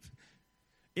again.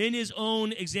 In his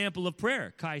own example of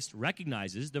prayer, Christ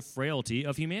recognizes the frailty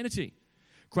of humanity.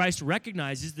 Christ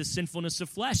recognizes the sinfulness of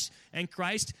flesh, and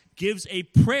Christ gives a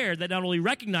prayer that not only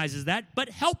recognizes that, but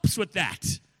helps with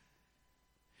that.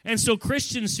 And so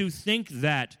Christians who think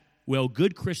that, well,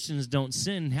 good Christians don't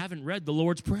sin, haven't read the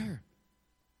Lord's Prayer.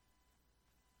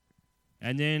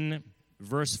 And then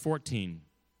verse 14,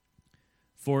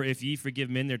 for if ye forgive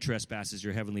men their trespasses,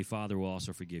 your heavenly Father will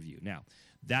also forgive you. Now,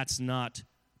 that's not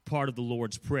part of the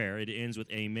Lord's Prayer. It ends with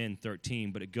Amen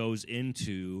 13, but it goes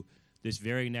into this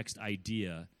very next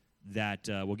idea that,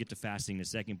 we'll get to fasting in a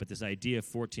second, but this idea of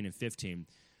 14 and 15,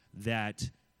 that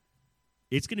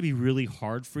it's going to be really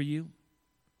hard for you,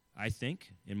 I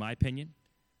think, in my opinion,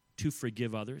 to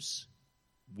forgive others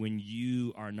when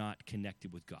you are not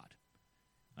connected with God.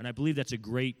 And I believe that's a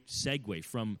great segue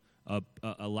from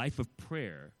a life of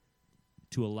prayer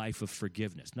to a life of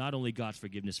forgiveness. Not only God's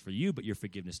forgiveness for you, but your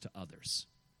forgiveness to others.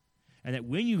 And that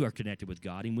when you are connected with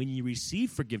God and when you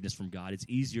receive forgiveness from God, it's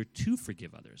easier to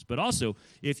forgive others. But also,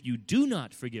 if you do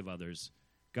not forgive others,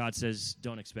 God says,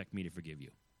 don't expect me to forgive you.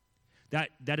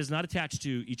 That is not attached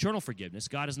to eternal forgiveness.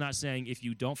 God is not saying if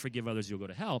you don't forgive others, you'll go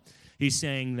to hell. He's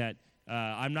saying that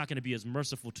I'm not going to be as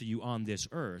merciful to you on this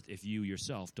earth if you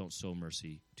yourself don't show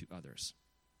mercy to others.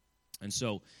 And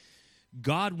so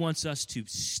God wants us to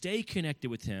stay connected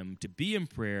with him, to be in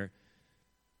prayer,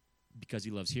 because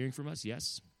he loves hearing from us,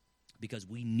 yes. Because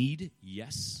we need,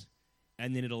 yes.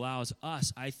 And then it allows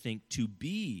us, I think, to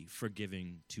be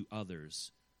forgiving to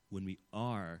others when we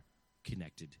are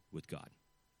connected with God.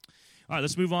 All right,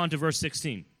 let's move on to verse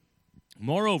 16.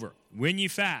 Moreover, when you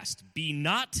fast, be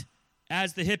not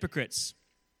as the hypocrites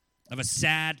of a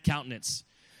sad countenance,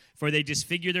 for they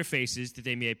disfigure their faces, that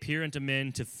they may appear unto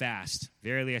men to fast.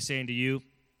 Verily I say unto you,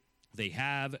 they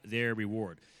have their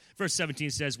reward. Verse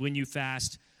 17 says, when you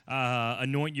fast,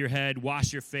 anoint your head,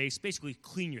 wash your face, basically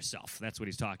clean yourself. That's what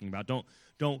he's talking about.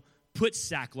 Don't put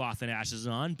sackcloth and ashes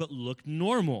on, but look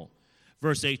normal.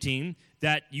 Verse 18,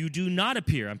 that you do not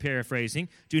appear, I'm paraphrasing,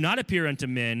 do not appear unto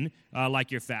men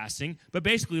like you're fasting, but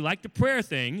basically like the prayer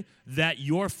thing, that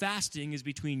your fasting is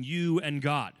between you and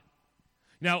God.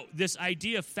 Now, this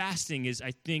idea of fasting is,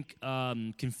 I think,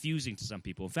 confusing to some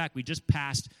people. In fact, we just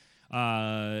passed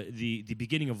the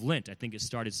beginning of Lent. I think it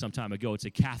started some time ago. It's a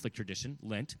Catholic tradition,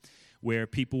 Lent, where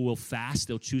people will fast.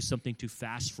 They'll choose something to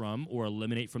fast from or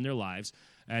eliminate from their lives.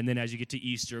 And then as you get to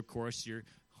Easter, of course, you're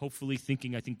hopefully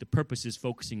thinking, I think the purpose is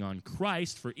focusing on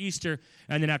Christ for Easter,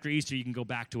 and then after Easter, you can go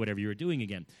back to whatever you were doing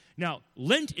again. Now,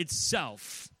 Lent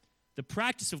itself, the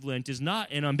practice of Lent is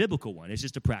not an unbiblical one. It's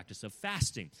just a practice of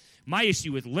fasting. My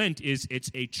issue with Lent is it's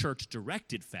a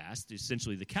church-directed fast,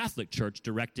 essentially the Catholic Church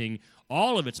directing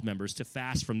all of its members to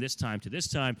fast from this time to this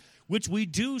time, which we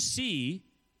do see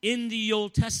in the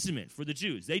Old Testament for the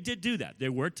Jews. They did do that.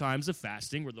 There were times of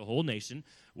fasting where the whole nation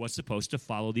was supposed to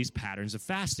follow these patterns of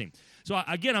fasting. So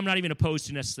again, I'm not even opposed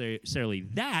to necessarily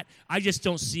that. I just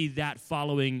don't see that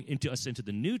following us into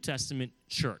the New Testament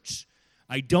church.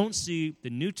 I don't see the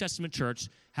New Testament church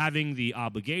having the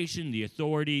obligation, the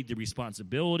authority, the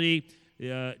responsibility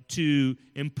to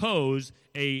impose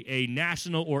a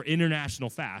national or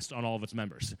international fast on all of its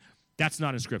members. That's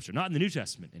not in Scripture, not in the New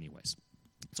Testament anyways.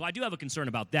 So I do have a concern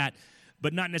about that,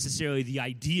 but not necessarily the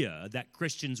idea that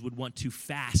Christians would want to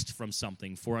fast from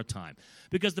something for a time.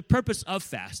 Because the purpose of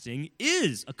fasting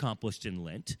is accomplished in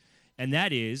Lent, and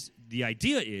that is, the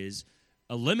idea is,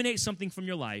 eliminate something from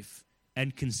your life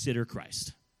and consider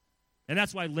Christ. And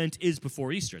that's why Lent is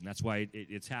before Easter, and that's why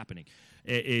it's happening.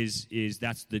 That's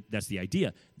the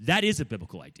idea. That is a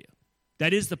biblical idea.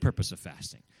 That is the purpose of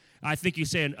fasting. I think you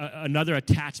say another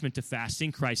attachment to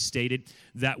fasting. Christ stated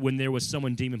that when there was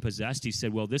someone demon-possessed, he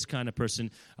said, well, this kind of person,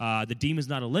 the demon's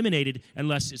not eliminated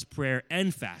unless it's prayer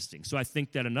and fasting. So I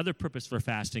think that another purpose for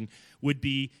fasting would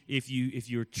be if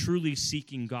you're truly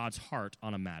seeking God's heart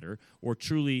on a matter or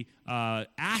truly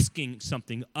asking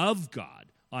something of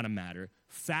God on a matter,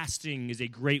 fasting is a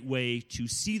great way to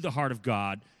see the heart of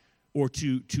God or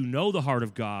to know the heart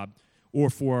of God, or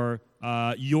for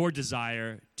your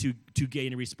desire to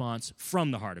gain a response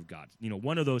from the heart of God. You know,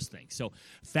 one of those things. So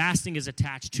fasting is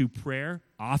attached to prayer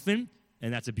often,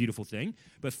 and that's a beautiful thing.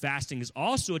 But fasting is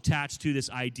also attached to this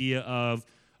idea of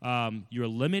you're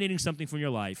eliminating something from your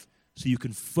life so you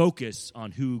can focus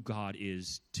on who God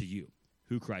is to you,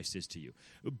 who Christ is to you.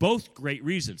 Both great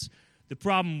reasons. The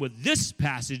problem with this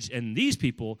passage and these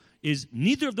people is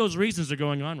neither of those reasons are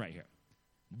going on right here.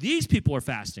 These people are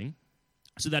fasting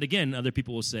so that, again, other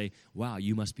people will say, wow,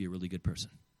 you must be a really good person.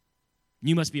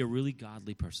 You must be a really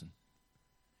godly person.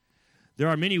 There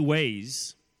are many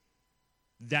ways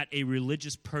that a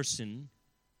religious person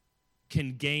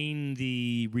can gain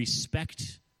the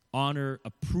respect, honor,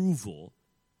 approval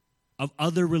of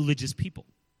other religious people.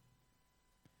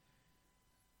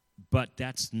 But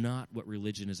that's not what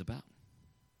religion is about.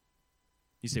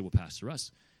 You say, well, Pastor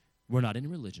Russ, we're not in a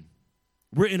religion.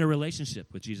 We're in a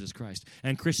relationship with Jesus Christ.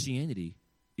 And Christianity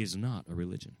is not a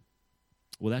religion.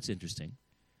 Well, that's interesting,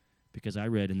 because I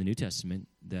read in the New Testament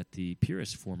that the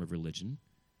purest form of religion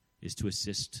is to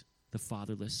assist the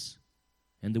fatherless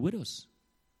and the widows.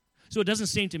 So it doesn't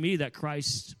seem to me that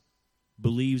Christ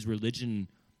believes religion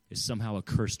is somehow a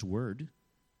cursed word.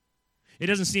 It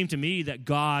doesn't seem to me that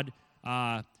God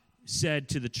said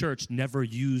to the church, never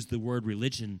use the word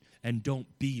religion and don't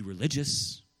be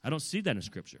religious. I don't see that in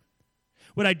Scripture.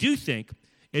 What I do think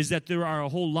is that there are a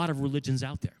whole lot of religions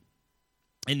out there.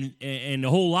 And a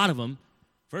whole lot of them,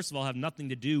 first of all, have nothing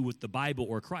to do with the Bible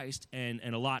or Christ, and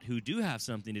a lot who do have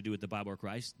something to do with the Bible or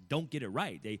Christ don't get it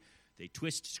right. They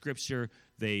twist Scripture,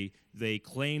 they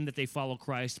claim that they follow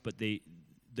Christ, but the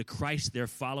Christ they're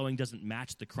following doesn't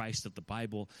match the Christ of the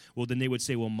Bible. Well, then they would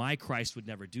say, well, my Christ would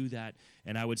never do that.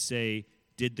 And I would say,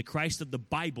 did the Christ of the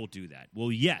Bible do that?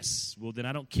 Well, yes. Well, then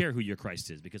I don't care who your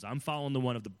Christ is, because I'm following the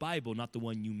one of the Bible, not the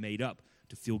one you made up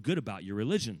to feel good about your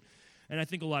religion. And I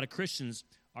think a lot of Christians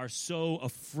are so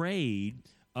afraid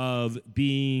of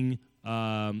being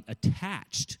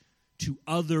attached to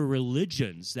other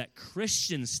religions that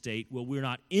Christians state, well, we're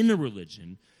not in a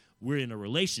religion, we're in a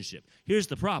relationship. Here's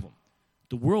the problem.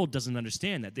 The world doesn't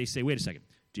understand that. They say, wait a second,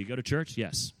 do you go to church?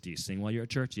 Yes. Do you sing while you're at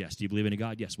church? Yes. Do you believe in a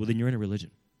God? Yes. Well, then you're in a religion.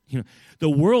 You know, the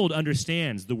world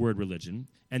understands the word religion,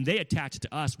 and they attach it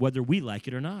to us whether we like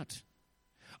it or not.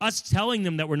 Us telling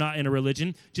them that we're not in a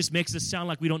religion just makes us sound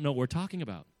like we don't know what we're talking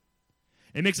about.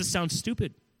 It makes us sound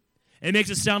stupid. It makes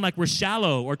us sound like we're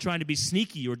shallow or trying to be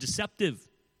sneaky or deceptive.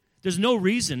 There's no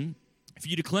reason for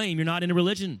you to claim you're not in a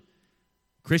religion.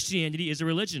 Christianity is a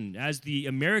religion. As the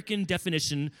American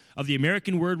definition of the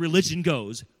American word religion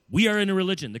goes, we are in a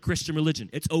religion, the Christian religion.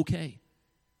 It's okay.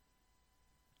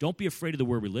 Don't be afraid of the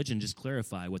word religion. Just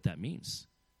clarify what that means.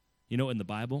 You know, in the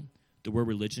Bible, the word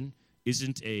religion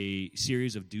isn't a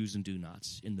series of do's and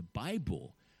do-nots. In the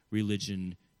Bible,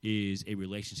 religion is a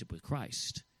relationship with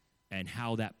Christ and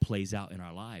how that plays out in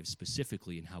our lives,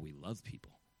 specifically in how we love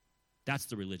people. That's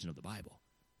the religion of the Bible.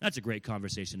 That's a great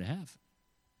conversation to have.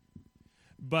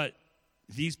 But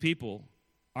these people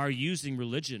are using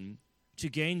religion to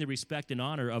gain the respect and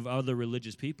honor of other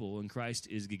religious people, and Christ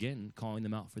is, again, calling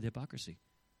them out for the hypocrisy.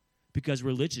 Because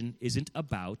religion isn't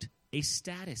about a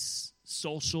status,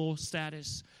 social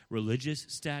status, religious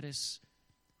status,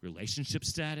 relationship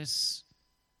status.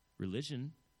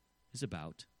 Religion is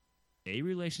about a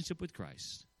relationship with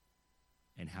Christ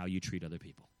and how you treat other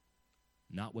people,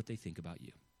 not what they think about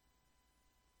you.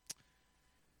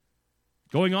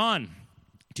 Going on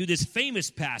to this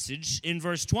famous passage in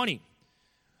verse 20.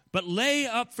 But lay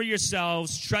up for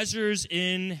yourselves treasures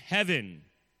in heaven.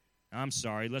 I'm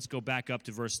sorry, let's go back up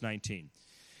to verse 19.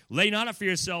 Lay not up for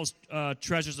yourselves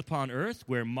treasures upon earth,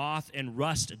 where moth and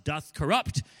rust doth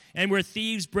corrupt, and where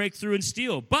thieves break through and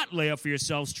steal. But lay up for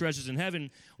yourselves treasures in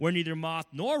heaven, where neither moth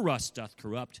nor rust doth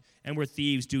corrupt, and where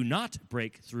thieves do not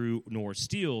break through nor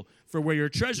steal. For where your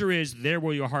treasure is, there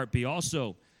will your heart be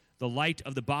also. The light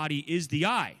of the body is the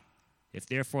eye. If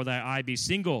therefore thy eye be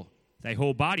single, thy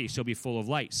whole body shall be full of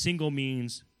light. Single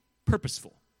means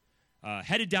purposeful,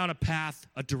 headed down a path,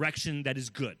 a direction that is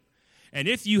good. And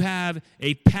if you have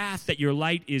a path that your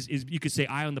light is you could say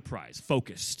eye on the prize,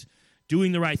 focused,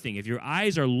 doing the right thing. If your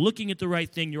eyes are looking at the right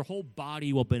thing, your whole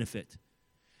body will benefit.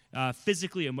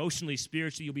 Physically, emotionally,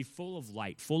 spiritually, you'll be full of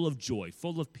light, full of joy,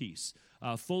 full of peace,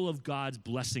 full of God's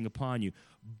blessing upon you.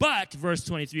 But, verse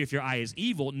 23, if your eye is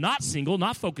evil, not single,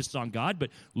 not focused on God,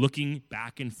 but looking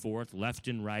back and forth, left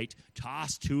and right,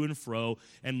 tossed to and fro,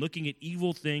 and looking at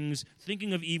evil things,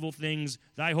 thinking of evil things,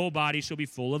 thy whole body shall be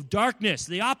full of darkness,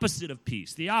 the opposite of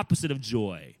peace, the opposite of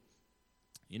joy.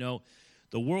 You know,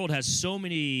 the world has so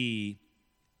many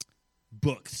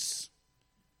books,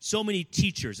 so many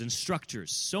teachers,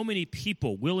 instructors, so many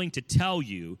people willing to tell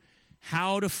you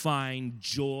how to find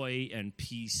joy and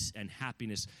peace and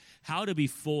happiness, how to be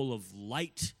full of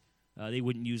light. They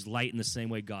wouldn't use light in the same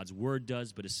way God's word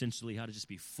does, but essentially how to just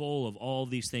be full of all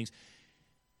these things.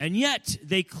 And yet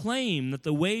they claim that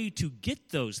the way to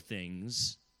get those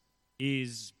things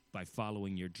is by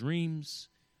following your dreams,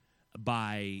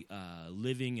 by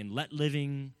living and let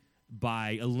living,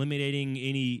 by eliminating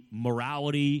any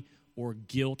morality or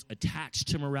guilt attached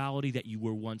to morality that you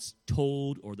were once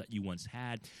told or that you once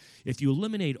had. If you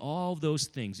eliminate all of those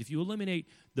things, if you eliminate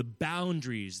the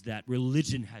boundaries that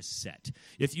religion has set,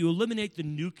 if you eliminate the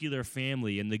nuclear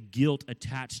family and the guilt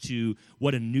attached to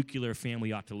what a nuclear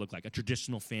family ought to look like, a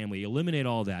traditional family, eliminate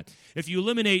all that. If you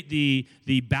eliminate the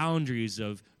boundaries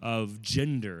of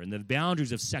gender and the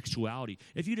boundaries of sexuality,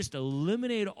 if you just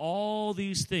eliminate all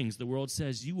these things, the world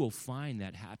says you will find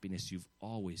that happiness you've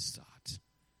always sought.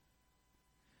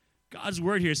 God's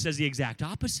word here says the exact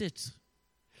opposite.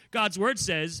 God's word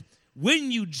says,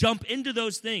 when you jump into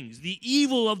those things, the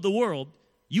evil of the world,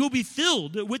 you will be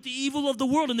filled with the evil of the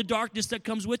world and the darkness that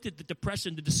comes with it, the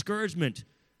depression, the discouragement,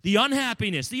 the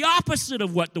unhappiness, the opposite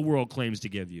of what the world claims to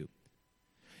give you.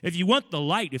 If you want the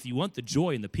light, if you want the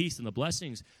joy and the peace and the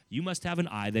blessings, you must have an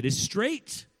eye that is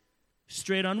straight.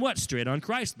 Straight on what? Straight on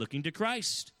Christ, looking to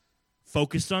Christ,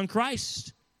 focused on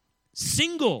Christ,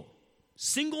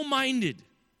 single-minded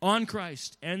on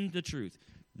Christ and the truth.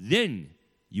 Then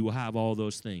you will have all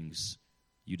those things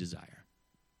you desire.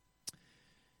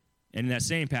 And in that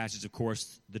same passage, of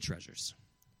course, the treasures.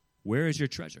 Where is your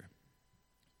treasure?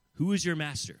 Who is your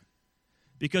master?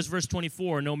 Because verse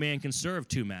 24, no man can serve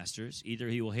two masters. Either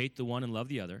he will hate the one and love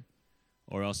the other,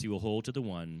 or else he will hold to the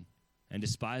one and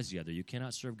despise the other. You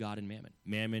cannot serve God and mammon.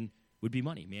 Mammon would be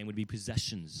money. Mammon would be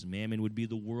possessions. Mammon would be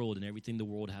the world and everything the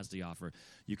world has to offer.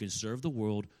 You can serve the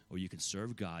world or you can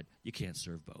serve God. You can't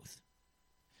serve both.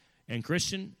 And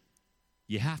Christian,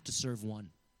 you have to serve one.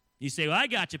 You say, well, I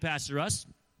got you, Pastor Russ.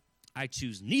 I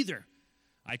choose neither.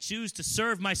 I choose to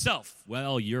serve myself.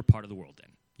 Well, you're part of the world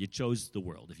then. You chose the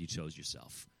world if you chose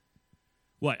yourself.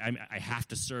 What, I have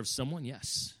to serve someone?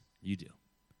 Yes, you do.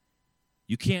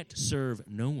 You can't serve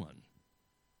no one.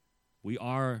 We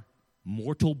are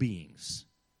mortal beings.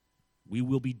 We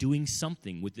will be doing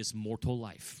something with this mortal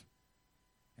life.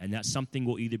 And that something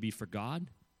will either be for God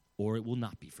or it will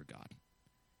not be for God.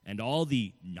 And all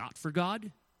the not for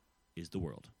God is the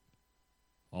world.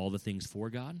 All the things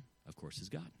for God, of course, is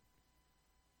God.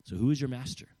 So who is your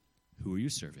master? Who are you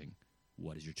serving?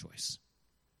 What is your choice?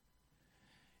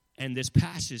 And this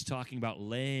passage is talking about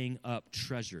laying up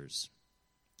treasures.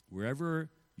 Wherever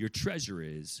your treasure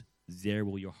is, there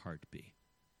will your heart be.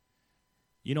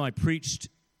 You know, I preached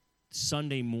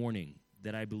Sunday morning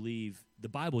that I believe the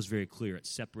Bible is very clear at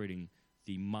separating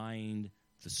the mind,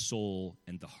 the soul,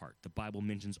 and the heart. The Bible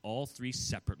mentions all three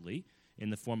separately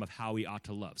in the form of how we ought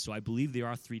to love. So I believe there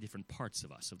are three different parts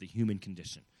of us, of the human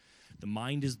condition. The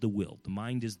mind is the will. The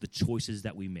mind is the choices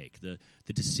that we make, the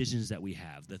decisions that we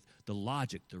have, the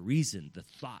logic, the reason, the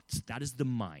thoughts. That is the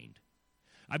mind.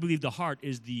 I believe the heart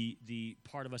is the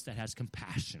part of us that has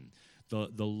compassion, the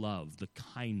love, the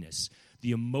kindness,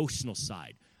 the emotional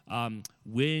side.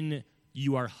 When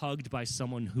you are hugged by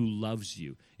someone who loves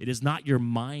you, it is not your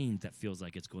mind that feels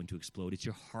like it's going to explode. It's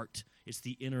your heart. It's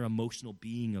the inner emotional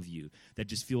being of you that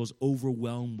just feels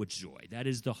overwhelmed with joy. That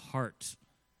is the heart.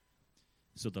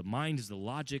 So the mind is the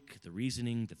logic, the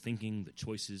reasoning, the thinking, the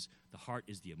choices. The heart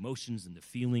is the emotions and the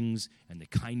feelings and the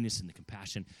kindness and the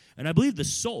compassion. And I believe the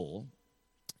soul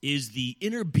is the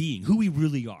inner being, who we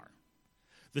really are.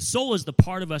 The soul is the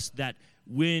part of us that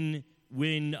when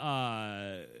we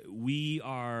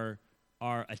are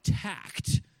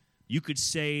attacked, you could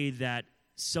say that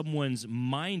someone's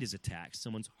mind is attacked,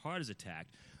 someone's heart is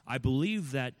attacked. I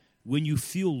believe that when you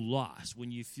feel lost,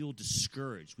 when you feel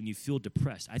discouraged, when you feel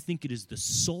depressed, I think it is the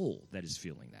soul that is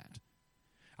feeling that.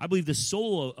 I believe the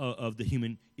soul of the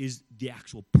human is the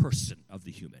actual person of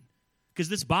the human. Because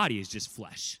this body is just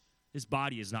flesh. This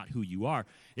body is not who you are.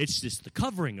 It's just the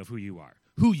covering of who you are.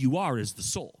 Who you are is the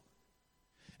soul.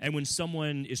 And when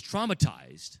someone is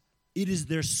traumatized, it is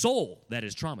their soul that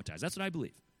is traumatized. That's what I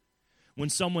believe. When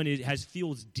someone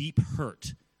feels deep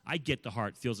hurt, I get the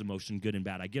heart, feels emotion, good and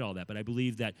bad. I get all that. But I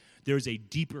believe that there's a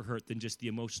deeper hurt than just the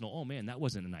emotional, oh, man, that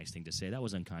wasn't a nice thing to say. That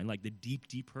was unkind. Like the deep,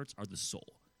 deep hurts are the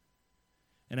soul.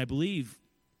 And I believe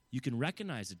you can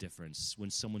recognize the difference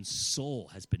when someone's soul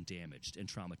has been damaged and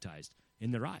traumatized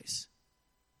in their eyes,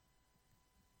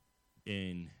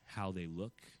 in how they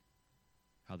look,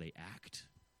 how they act.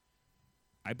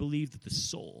 I believe that the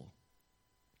soul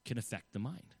can affect the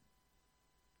mind.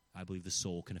 I believe the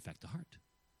soul can affect the heart.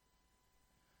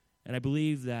 And I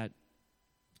believe that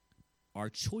our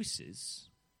choices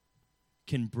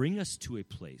can bring us to a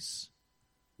place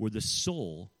where the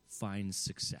soul finds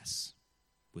success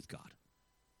with God.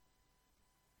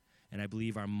 And I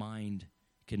believe our mind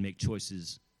can make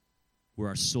choices where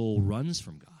our soul runs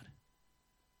from God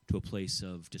to a place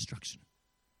of destruction.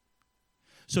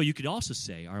 So you could also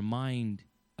say our mind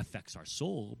affects our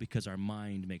soul because our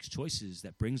mind makes choices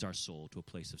that brings our soul to a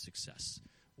place of success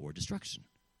or destruction.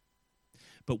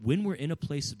 But when we're in a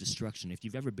place of destruction, if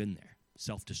you've ever been there,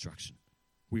 self-destruction,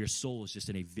 where your soul is just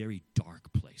in a very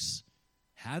dark place,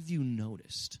 have you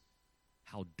noticed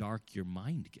how dark your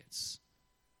mind gets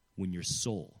when your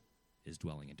soul is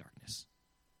dwelling in darkness?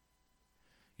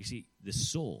 You see, the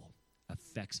soul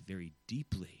affects very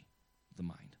deeply the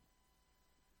mind,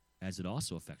 as it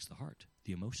also affects the heart,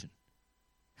 the emotion,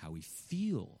 how we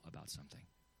feel about something.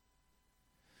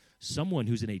 Someone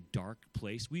who's in a dark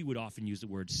place, we would often use the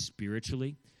word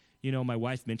spiritually. You know, my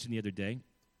wife mentioned the other day,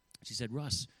 she said,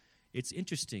 Russ, it's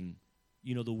interesting,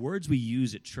 you know, the words we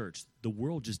use at church, the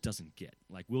world just doesn't get.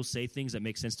 Like, we'll say things that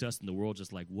make sense to us, and the world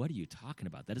just like, what are you talking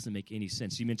about? That doesn't make any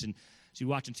sense. She mentioned she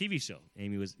watched a TV show.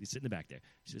 Amy was sitting in the back there.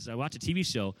 She says, I watched a TV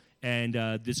show, and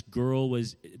this girl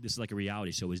this is like a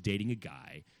reality show, was dating a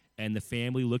guy, and the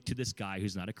family looked to this guy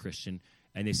who's not a Christian,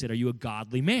 and they said, are you a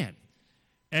godly man?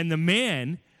 And the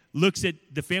man looks at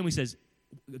the family, says,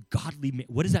 godly man,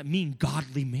 what does that mean,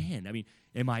 godly man? I mean,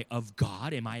 am I of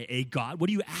God? Am I a God? What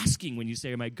are you asking when you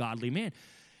say, am I a godly man?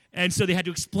 And so they had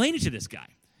to explain it to this guy.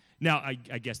 Now, I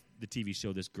guess the TV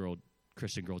show, this girl,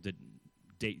 Christian girl, didn't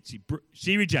date.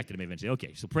 She rejected him eventually.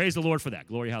 Okay, so praise the Lord for that.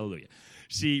 Glory, hallelujah.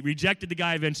 She rejected the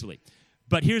guy eventually.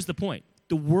 But here's the point.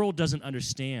 The world doesn't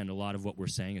understand a lot of what we're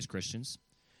saying as Christians.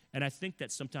 And I think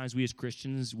that sometimes we as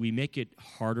Christians, we make it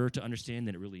harder to understand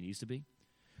than it really needs to be.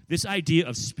 This idea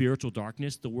of spiritual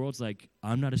darkness, the world's like,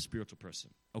 I'm not a spiritual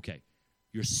person. Okay,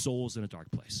 your soul's in a dark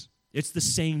place. It's the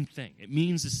same thing. It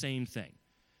means the same thing.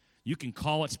 You can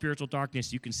call it spiritual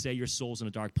darkness. You can say your soul's in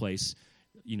a dark place.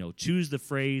 You know, choose the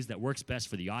phrase that works best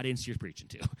for the audience you're preaching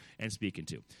to and speaking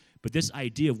to. But this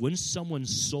idea of when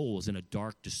someone's soul is in a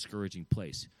dark, discouraging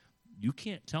place, you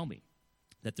can't tell me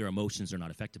that their emotions are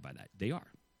not affected by that. They are.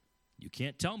 You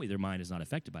can't tell me their mind is not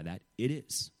affected by that. It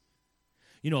is.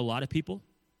 You know, a lot of people,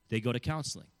 they go to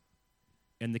counseling.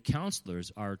 And the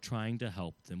counselors are trying to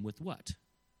help them with what?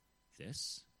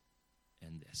 This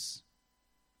and this.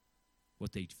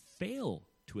 What they fail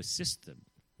to assist them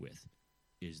with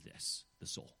is this, the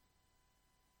soul.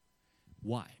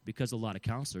 Why? Because a lot of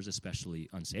counselors, especially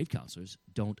unsaved counselors,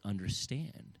 don't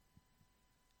understand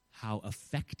how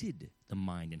affected the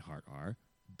mind and heart are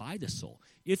by the soul.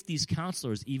 If these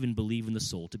counselors even believe in the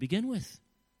soul to begin with.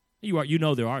 You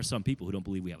know there are some people who don't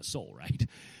believe we have a soul, right?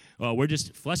 We're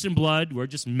just flesh and blood. We're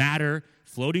just matter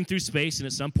floating through space, and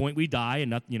at some point we die,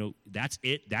 and that's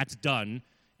it. That's done,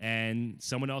 and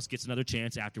someone else gets another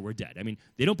chance after we're dead. I mean,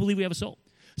 they don't believe we have a soul.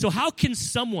 So how can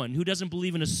someone who doesn't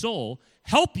believe in a soul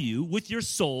help you with your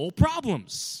soul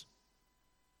problems?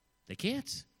 They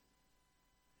can't.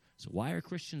 So why are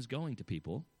Christians going to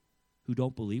people who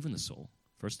don't believe in the soul,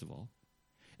 first of all?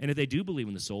 And if they do believe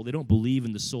in the soul, they don't believe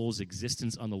in the soul's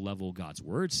existence on the level God's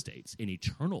word states, an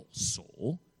eternal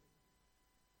soul.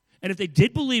 And if they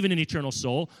did believe in an eternal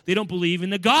soul, they don't believe in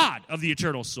the God of the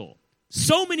eternal soul.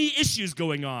 So many issues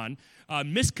going on,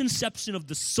 misconception of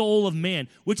the soul of man,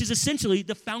 which is essentially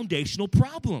the foundational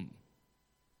problem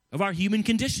of our human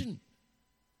condition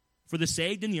for the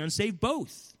saved and the unsaved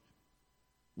both.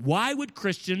 Why would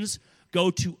Christians go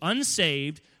to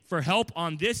unsaved for help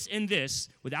on this and this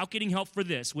without getting help for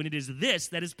this when it is this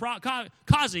that is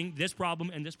causing this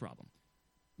problem and this problem?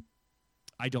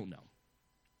 I don't know.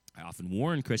 I often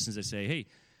warn Christians. I say, hey,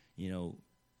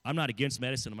 I'm not against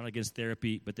medicine. I'm not against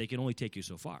therapy, but they can only take you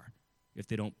so far if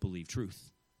they don't believe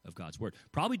truth of God's word.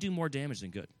 Probably do more damage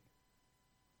than good.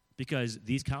 Because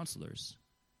these counselors,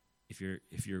 if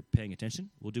you're paying attention,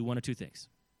 will do one of two things.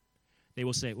 They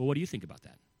will say, well, what do you think about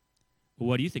that? Well,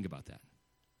 what do you think about that?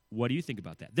 What do you think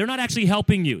about that? They're not actually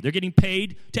helping you. They're getting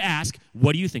paid to ask,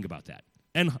 what do you think about that?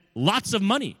 And lots of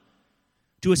money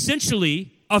to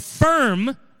essentially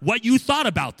affirm what you thought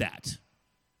about that.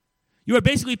 You are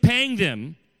basically paying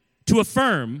them to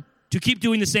affirm, to keep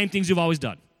doing the same things you've always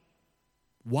done.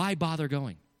 Why bother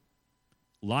going?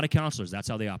 A lot of counselors, that's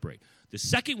how they operate. The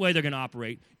second way they're going to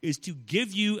operate is to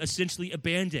give you essentially a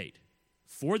Band-Aid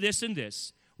for this and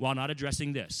this while not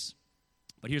addressing this.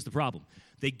 But here's the problem.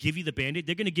 They give you the Band-Aid.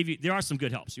 They're going to give you, there are some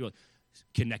good helps. You'll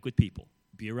connect with people,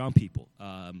 be around people,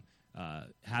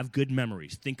 have good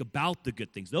memories, think about the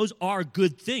good things. Those are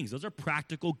good things. Those are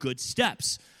practical good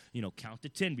steps. Count to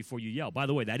 10 before you yell. By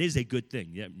the way, that is a good thing.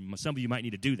 Yeah, some of you might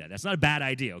need to do that. That's not a bad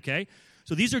idea, okay?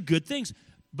 So these are good things.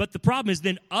 But the problem is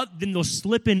then they'll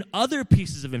slip in other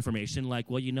pieces of information like,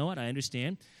 well, you know what? I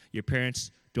understand. Your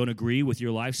parents don't agree with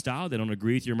your lifestyle. They don't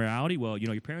agree with your morality. Well,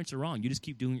 your parents are wrong. You just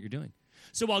keep doing what you're doing.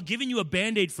 So while giving you a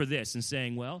Band-Aid for this and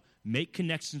saying, well, make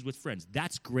connections with friends,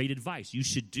 that's great advice. You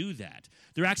should do that.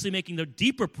 They're actually making the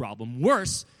deeper problem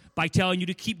worse by telling you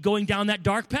to keep going down that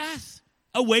dark path,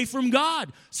 away from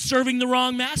God, serving the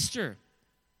wrong master.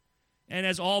 And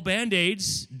as all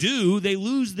Band-Aids do, they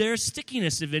lose their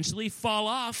stickiness eventually, fall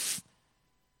off.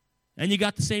 And you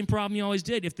got the same problem you always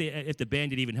did if the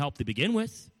Band-Aid even helped to begin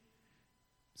with.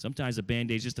 Sometimes a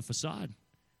Band-Aid is just a facade.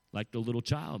 Like the little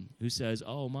child who says,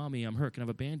 oh, Mommy, I'm hurt. Can I have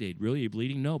a Band-Aid? Really? Are you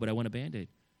bleeding? No, but I want a Band-Aid.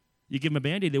 You give them a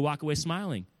Band-Aid, they walk away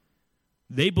smiling.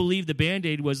 They believe the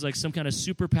Band-Aid was like some kind of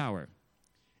superpower.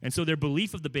 And so their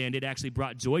belief of the Band-Aid actually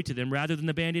brought joy to them rather than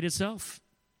the Band-Aid itself.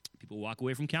 People walk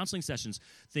away from counseling sessions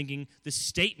thinking the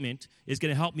statement is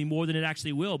going to help me more than it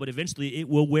actually will, but eventually it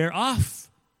will wear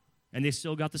off. And they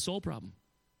still got the soul problem.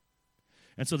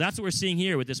 And so that's what we're seeing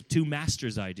here with this two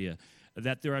masters idea.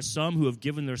 That there are some who have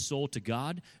given their soul to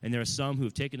God, and there are some who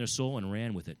have taken their soul and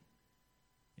ran with it.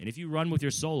 And if you run with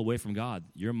your soul away from God,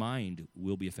 your mind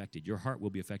will be affected. Your heart will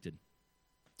be affected.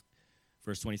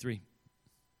 Verse 23,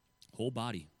 whole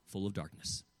body full of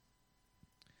darkness.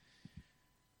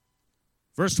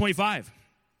 Verse 25,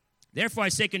 therefore I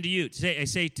say unto you,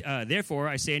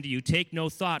 take no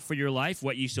thought for your life,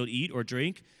 what ye shall eat or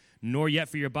drink, nor yet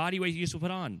for your body, what ye shall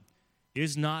put on.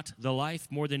 Is not the life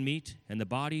more than meat, and the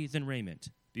body than raiment?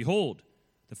 Behold,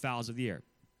 the fowls of the air.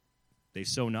 They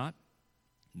sow not,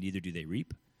 neither do they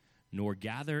reap, nor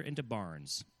gather into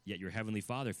barns, yet your heavenly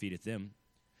Father feedeth them.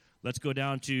 Let's go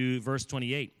down to verse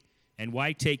 28. And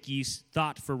why take ye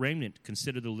thought for raiment?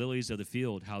 Consider the lilies of the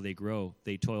field, how they grow.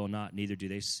 They toil not, neither do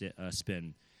they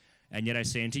spin. And yet I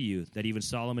say unto you, that even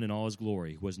Solomon in all his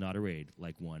glory was not arrayed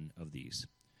like one of these.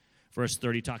 Verse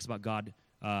 30 talks about God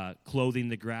clothing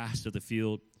the grass of the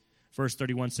field. Verse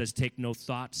 31 says, take no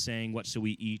thought, saying, what shall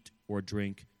we eat or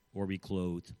drink or be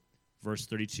clothed? Verse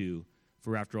 32,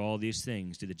 for after all these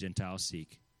things do the Gentiles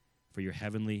seek. For your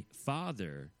heavenly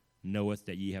Father knoweth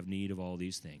that ye have need of all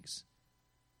these things.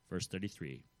 Verse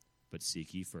 33, but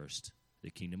seek ye first the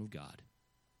kingdom of God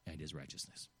and his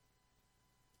righteousness.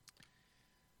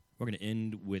 We're going to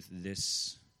end with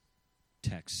this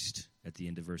text at the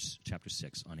end of chapter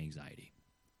 6 on anxiety.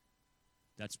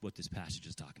 That's what this passage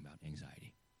is talking about,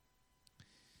 anxiety.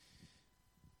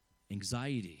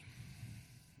 Anxiety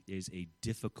is a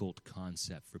difficult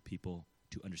concept for people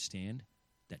to understand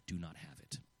that do not have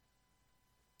it.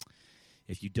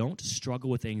 If you don't struggle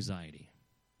with anxiety,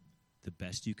 the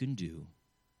best you can do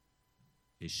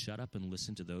is shut up and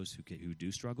listen to those who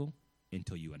do struggle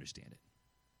until you understand it.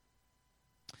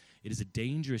 It is a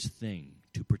dangerous thing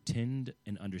to pretend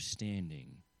an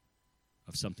understanding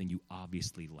of something you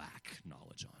obviously lack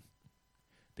knowledge on,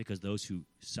 because those who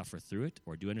suffer through it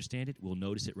or do understand it will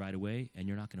notice it right away, and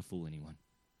you're not going to fool anyone.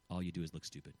 All you do is look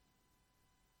stupid.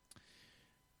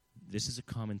 This is a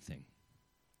common thing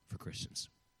for Christians.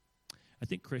 I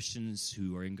think Christians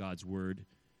who are in God's Word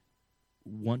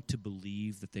want to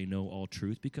believe that they know all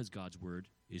truth because God's Word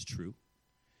is true.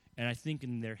 And I think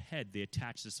in their head they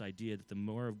attach this idea that the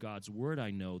more of God's Word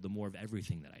I know, the more of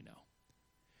everything that I know.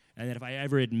 And that if I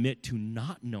ever admit to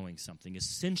not knowing something,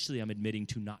 essentially I'm admitting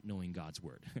to not knowing God's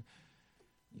Word.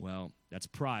 Well, that's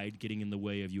pride getting in the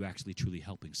way of you actually truly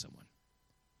helping someone.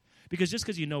 Because just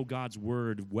because you know God's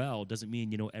Word well doesn't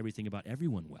mean you know everything about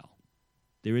everyone well.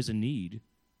 There is a need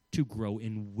to grow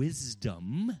in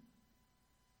wisdom,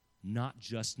 not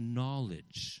just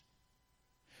knowledge.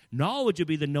 Knowledge would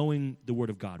be the knowing the Word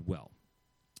of God well.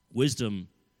 Wisdom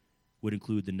would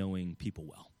include the knowing people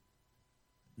well.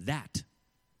 That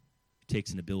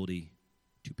takes an ability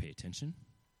to pay attention,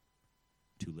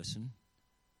 to listen,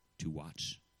 to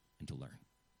watch, and to learn.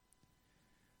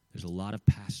 There's a lot of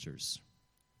pastors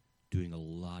doing a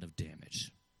lot of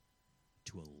damage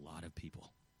to a lot of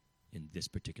people in this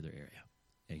particular area,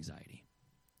 anxiety.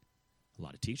 A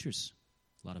lot of teachers,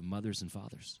 a lot of mothers and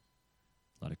fathers,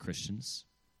 a lot of Christians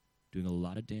doing a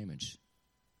lot of damage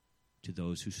to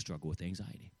those who struggle with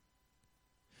anxiety.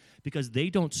 Because they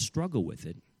don't struggle with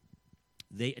it,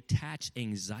 they attach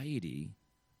anxiety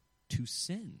to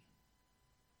sin.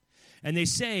 And they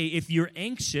say, if you're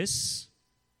anxious,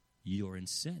 you're in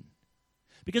sin.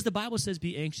 Because the Bible says,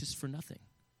 be anxious for nothing,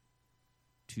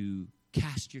 to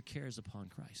cast your cares upon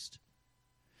Christ.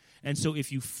 And so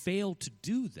if you fail to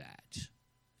do that,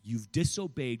 you've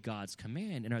disobeyed God's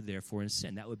command and are therefore in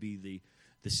sin. That would be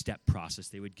the step process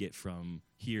they would get from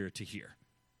here to here.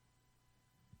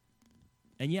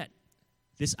 And yet,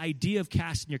 this idea of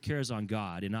casting your cares on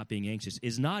God and not being anxious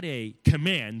is not a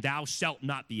command, thou shalt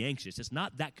not be anxious. It's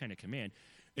not that kind of command.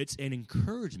 It's an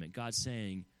encouragement. God's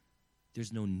saying,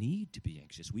 there's no need to be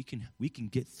anxious. We can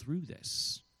get through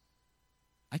this.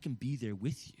 I can be there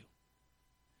with you.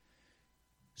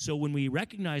 So when we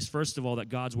recognize, first of all, that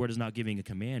God's Word is not giving a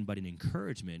command but an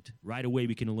encouragement, right away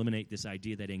we can eliminate this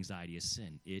idea that anxiety is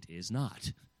sin. It is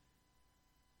not.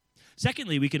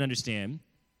 Secondly, we can understand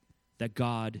that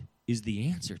God is the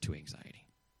answer to anxiety.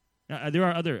 Now, there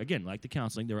are other, again, like the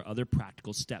counseling, there are other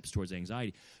practical steps towards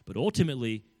anxiety. But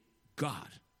ultimately, God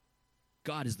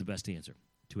is the best answer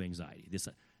to anxiety.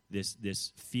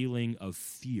 This feeling of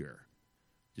fear,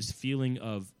 this feeling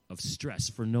of stress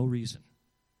for no reason.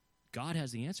 God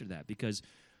has the answer to that, because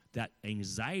that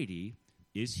anxiety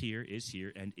is here,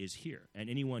 and is here. And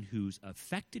anyone who's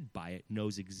affected by it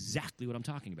knows exactly what I'm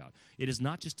talking about. It is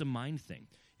not just a mind thing.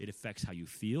 It affects how you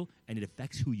feel, and it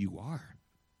affects who you are,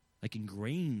 like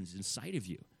ingrains inside of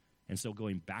you. And so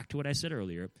going back to what I said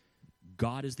earlier,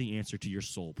 God is the answer to your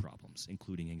soul problems,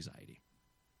 including anxiety.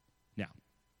 Now,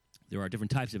 there are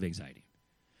different types of anxiety.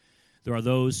 There are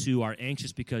those who are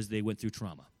anxious because they went through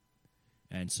trauma.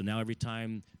 And so now every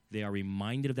time they are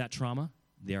reminded of that trauma,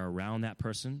 they are around that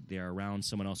person, they are around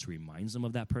someone else who reminds them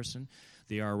of that person,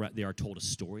 they are told a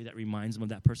story that reminds them of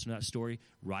that person or that story,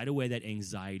 right away that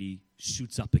anxiety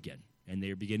shoots up again. And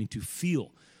they are beginning to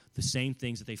feel the same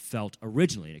things that they felt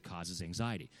originally, and it causes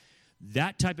anxiety.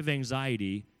 That type of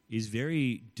anxiety is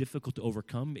very difficult to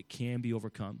overcome. It can be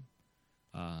overcome.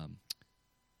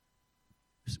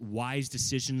 Wise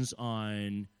decisions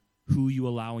on who you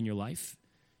allow in your life.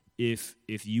 If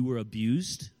you were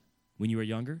abused when you were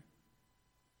younger,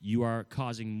 you are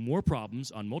causing more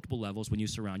problems on multiple levels when you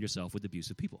surround yourself with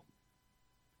abusive people.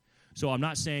 So I'm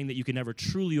not saying that you can never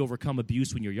truly overcome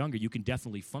abuse when you're younger. You can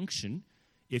definitely function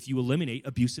if you eliminate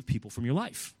abusive people from your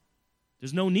life.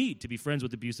 There's no need to be friends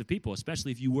with abusive people,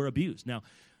 especially if you were abused. Now,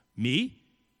 me,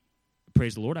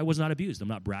 praise the Lord, I was not abused. I'm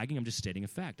not bragging. I'm just stating a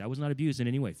fact. I was not abused in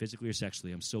any way, physically or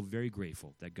sexually. I'm so very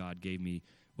grateful that God gave me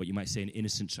what you might say an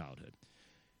innocent childhood.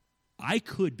 I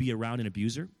could be around an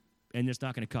abuser, and it's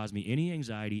not going to cause me any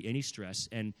anxiety, any stress,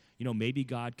 and maybe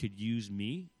God could use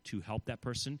me to help that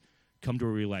person come to a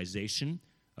realization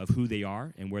of who they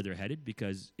are and where they're headed,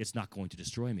 because it's not going to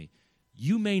destroy me.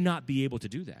 You may not be able to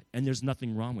do that, and there's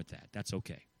nothing wrong with that. That's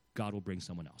okay. God will bring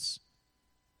someone else.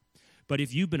 But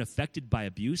if you've been affected by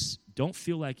abuse, don't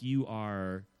feel like you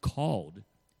are called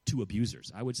to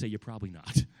abusers. I would say you're probably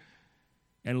not.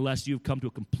 And unless you've come to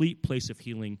a complete place of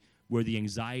healing where the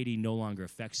anxiety no longer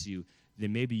affects you,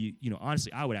 then maybe,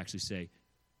 honestly, I would actually say,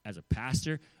 as a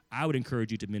pastor, I would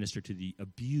encourage you to minister to the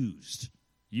abused.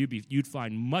 You'd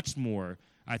find much more,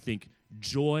 I think,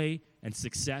 joy and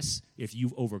success if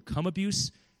you've overcome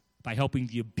abuse by helping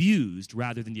the abused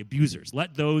rather than the abusers.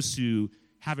 Let those who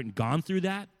haven't gone through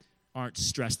that, aren't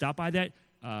stressed out by that,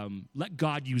 let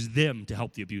God use them to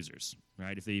help the abusers,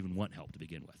 right, if they even want help to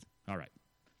begin with. All right.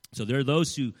 So there are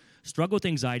those who struggle with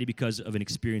anxiety because of an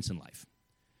experience in life.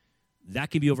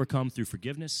 That can be overcome through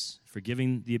forgiveness,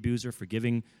 forgiving the abuser,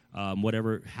 forgiving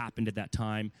whatever happened at that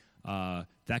time.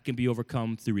 That can be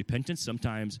overcome through repentance.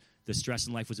 Sometimes the stress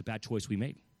in life was a bad choice we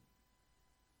made.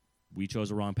 We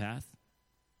chose a wrong path.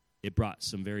 It brought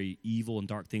some very evil and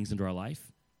dark things into our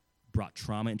life, brought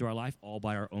trauma into our life, all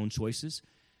by our own choices.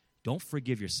 Don't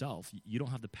forgive yourself. You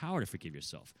don't have the power to forgive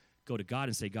yourself. Go to God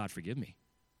and say, God, forgive me.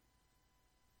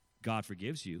 God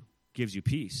forgives you, gives you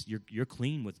peace. You're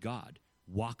clean with God.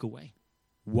 Walk away.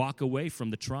 Walk away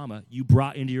from the trauma you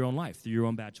brought into your own life through your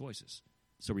own bad choices.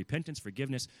 So repentance,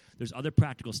 forgiveness, there's other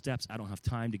practical steps. I don't have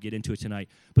time to get into it tonight,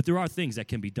 but there are things that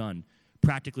can be done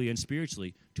practically and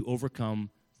spiritually to overcome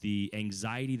the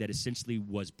anxiety that essentially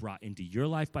was brought into your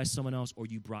life by someone else or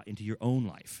you brought into your own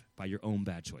life by your own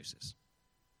bad choices.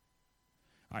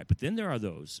 All right, but then there are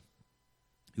those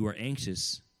who are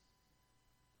anxious,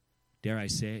 dare I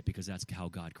say it, because that's how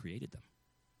God created them.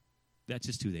 That's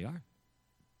just who they are.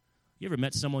 You ever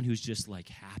met someone who's just like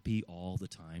happy all the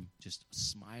time, just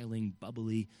smiling,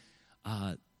 bubbly?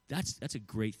 That's a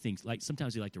great thing. Like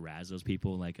sometimes you like to razz those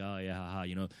people, like, oh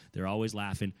yeah, they're always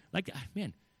laughing. Like,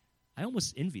 man, I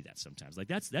almost envy that sometimes. Like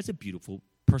that's a beautiful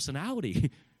personality.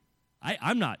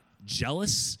 I'm not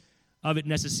jealous of it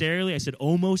necessarily. I said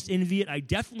almost envy it. I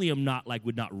definitely am not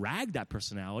would not rag that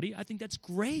personality. I think that's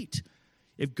great.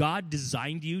 If God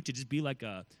designed you to just be like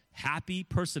a happy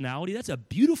personality, that's a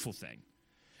beautiful thing.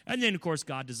 And then, of course,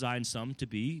 God designed some to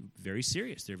be very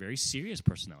serious. They're very serious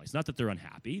personalities. Not that they're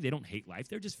unhappy. They don't hate life.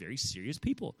 They're just very serious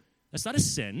people. That's not a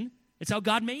sin. It's how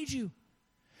God made you.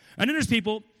 And then there's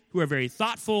people who are very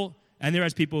thoughtful, and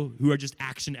there's people who are just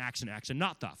action,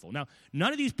 not thoughtful. Now,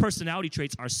 none of these personality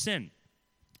traits are sin.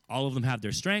 All of them have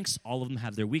their strengths. All of them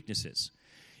have their weaknesses.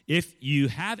 If you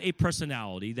have a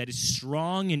personality that is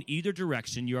strong in either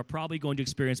direction, you are probably going to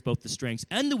experience both the strengths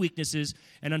and the weaknesses,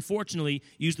 and unfortunately,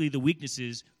 usually the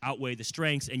weaknesses outweigh the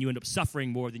strengths, and you end up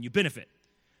suffering more than you benefit.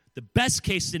 The best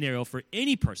case scenario for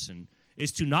any person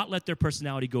is to not let their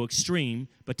personality go extreme,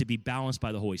 but to be balanced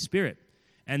by the Holy Spirit.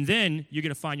 And then you're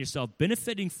going to find yourself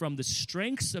benefiting from the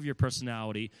strengths of your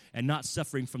personality and not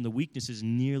suffering from the weaknesses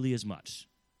nearly as much.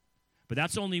 But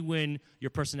that's only when your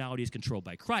personality is controlled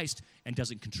by Christ and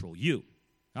doesn't control you.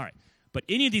 All right. But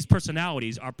any of these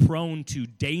personalities are prone to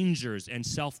dangers and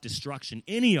self-destruction.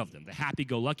 Any of them. The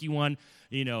happy-go-lucky one,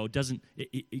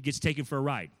 it gets taken for a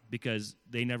ride because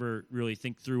they never really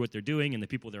think through what they're doing, and the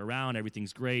people they're around,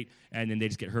 everything's great, and then they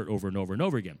just get hurt over and over and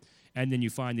over again. And then you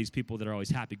find these people that are always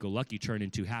happy-go-lucky turn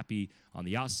into happy on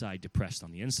the outside, depressed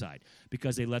on the inside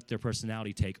because they let their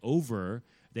personality take over.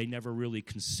 They never really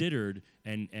considered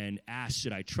and asked,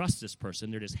 should I trust this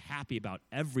person? They're just happy about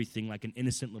everything like an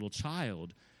innocent little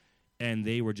child. And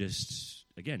they were just,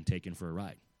 again, taken for a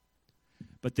ride.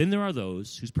 But then there are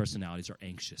those whose personalities are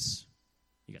anxious.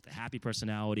 You got the happy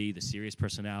personality, the serious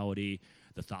personality,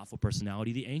 the thoughtful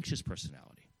personality, the anxious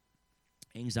personality.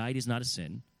 Anxiety is not a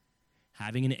sin.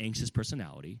 Having an anxious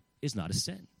personality is not a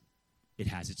sin. It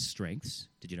has its strengths.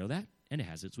 Did you know that? And it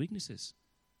has its weaknesses.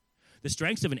 The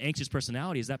strengths of an anxious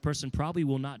personality is that person probably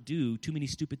will not do too many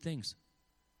stupid things.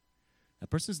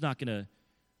 That person's not going to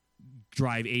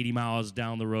drive 80 miles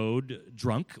down the road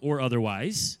drunk or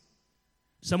otherwise.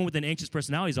 Someone with an anxious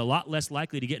personality is a lot less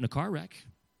likely to get in a car wreck,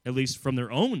 at least from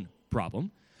their own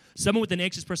problem. Someone with an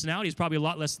anxious personality is probably a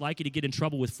lot less likely to get in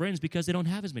trouble with friends because they don't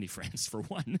have as many friends, for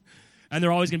one. And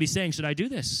they're always going to be saying, should I do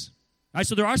this? All right,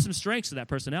 so there are some strengths to that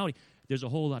personality. There's a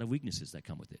whole lot of weaknesses that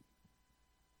come with it.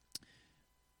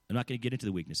 I'm not going to get into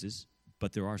the weaknesses,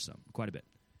 but there are some, quite a bit.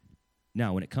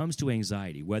 Now, when it comes to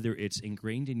anxiety, whether it's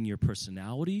ingrained in your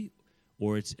personality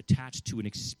or it's attached to an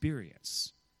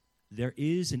experience, there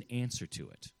is an answer to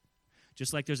it.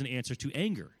 Just like there's an answer to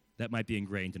anger that might be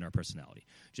ingrained in our personality.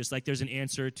 Just like there's an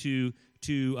answer to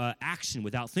action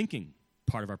without thinking,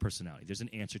 part of our personality. There's an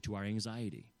answer to our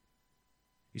anxiety.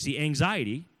 You see,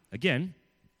 anxiety, again,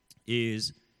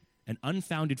 is an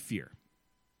unfounded fear.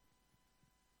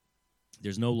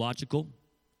 There's no logical,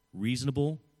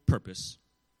 reasonable purpose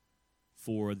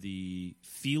for the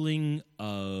feeling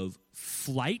of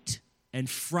flight and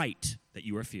fright that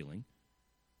you are feeling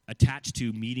attached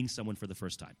to meeting someone for the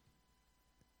first time.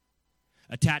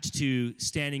 attached to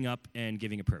standing up and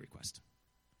giving a prayer request,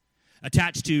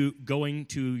 attached to going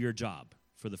to your job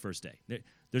for the first day.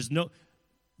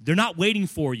 They're not waiting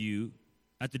for you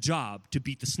at the job to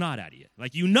beat the snot out of you.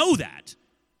 Like, you know that,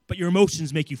 but your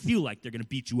emotions make you feel like they're going to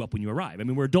beat you up when you arrive. I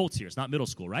mean, we're adults here. It's not middle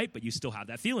school, right? But you still have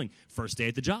that feeling. First day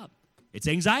at the job. It's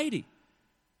anxiety.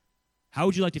 How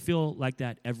would you like to feel like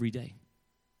that every day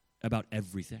about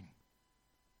everything?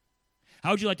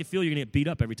 How would you like to feel you're going to get beat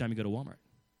up every time you go to Walmart?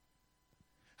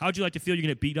 How would you like to feel you're going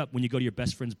to get beat up when you go to your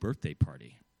best friend's birthday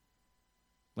party?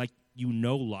 Like, you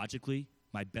know logically,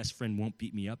 my best friend won't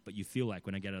beat me up, but you feel like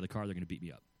when I get out of the car, they're going to beat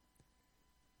me up.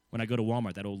 When I go to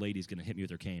Walmart, that old lady's going to hit me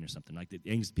with her cane or something. Like,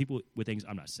 people with anxiety,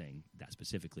 I'm not saying that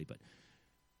specifically, but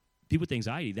people with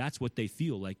anxiety, that's what they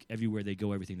feel like everywhere they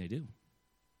go, everything they do.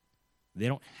 They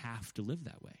don't have to live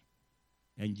that way.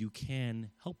 And you can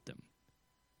help them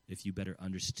if you better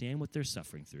understand what they're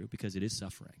suffering through, because it is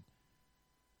suffering,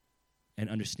 and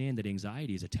understand that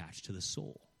anxiety is attached to the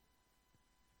soul.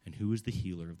 And who is the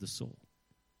healer of the soul?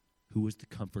 Who is the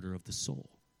comforter of the soul?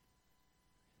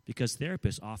 Because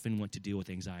therapists often want to deal with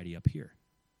anxiety up here.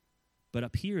 But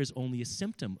up here is only a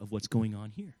symptom of what's going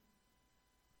on here.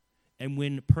 And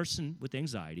when a person with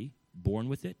anxiety, born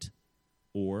with it,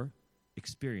 or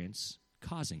experience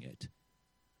causing it,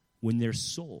 when their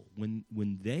soul,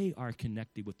 when they are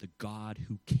connected with the God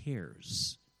who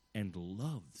cares and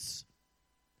loves,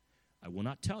 I will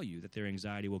not tell you that their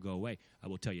anxiety will go away. I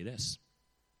will tell you this.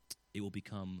 It will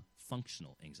become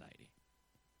functional anxiety.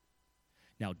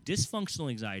 Now,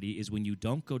 dysfunctional anxiety is when you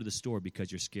don't go to the store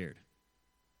because you're scared.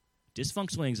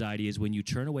 Dysfunctional anxiety is when you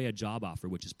turn away a job offer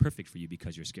which is perfect for you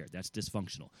because you're scared. That's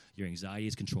dysfunctional. Your anxiety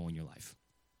is controlling your life.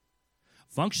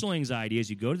 Functional anxiety is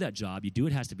you go to that job, you do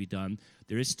what has to be done.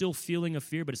 There is still feeling of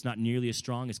fear, but it's not nearly as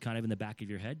strong. It's kind of in the back of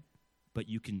your head, but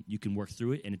you can work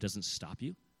through it and it doesn't stop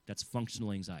you. That's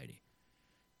functional anxiety.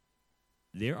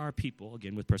 There are people,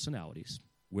 again, with personalities,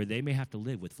 where they may have to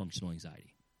live with functional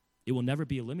anxiety. It will never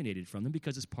be eliminated from them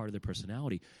because it's part of their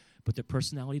personality, but their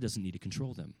personality doesn't need to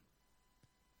control them.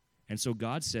 And so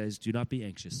God says, do not be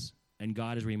anxious. And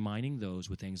God is reminding those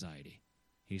with anxiety.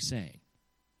 He's saying,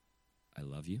 I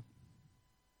love you.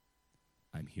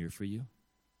 I'm here for you.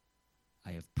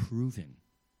 I have proven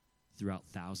throughout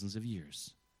thousands of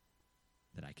years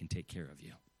that I can take care of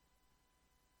you.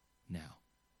 Now,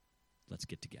 let's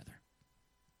get together.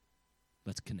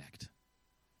 Let's connect.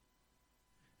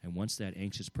 And once that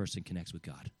anxious person connects with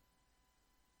God,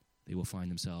 they will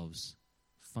find themselves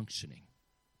functioning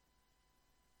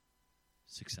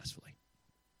successfully.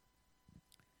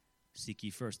 Seek ye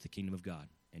first the kingdom of God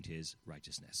and his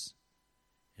righteousness,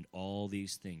 and all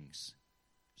these things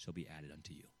shall be added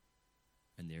unto you.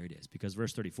 And there it is. Because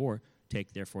verse 34,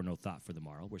 take therefore no thought for the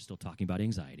morrow. We're still talking about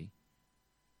anxiety.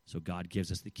 So God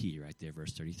gives us the key right there,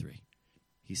 verse 33.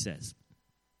 He says,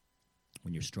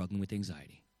 when you're struggling with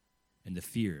anxiety and the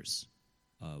fears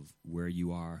of where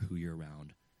you are, who you're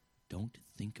around, don't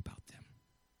think about them.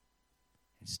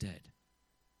 Instead,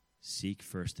 seek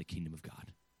first the kingdom of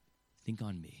God. Think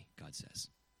on me, God says.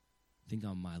 Think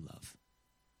on my love.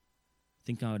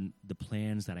 Think on the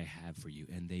plans that I have for you,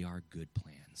 and they are good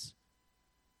plans.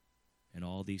 And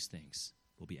all these things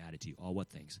will be added to you. All what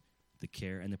things? The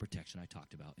care and the protection I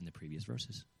talked about in the previous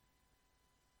verses.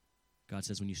 God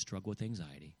says when you struggle with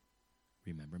anxiety,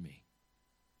 remember me,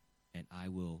 and I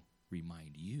will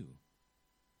remind you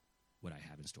what I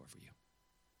have in store for you.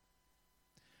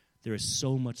 There is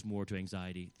so much more to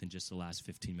anxiety than just the last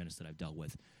 15 minutes that I've dealt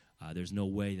with. There's no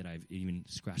way that I've even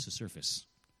scratched the surface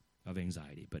of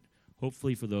anxiety. But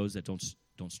hopefully for those that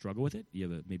don't struggle with it, you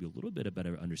have maybe a little bit of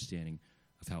better understanding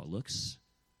of how it looks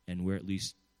and where at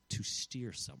least to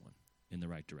steer someone in the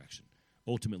right direction.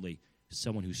 Ultimately,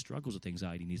 someone who struggles with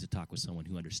anxiety needs to talk with someone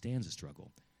who understands the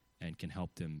struggle and can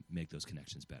help them make those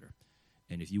connections better.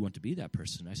 And if you want to be that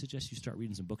person, I suggest you start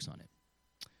reading some books on it.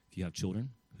 If you have children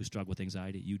who struggle with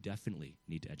anxiety, you definitely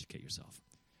need to educate yourself.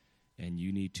 And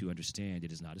you need to understand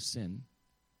it is not a sin.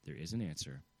 There is an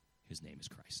answer. His name is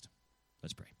Christ.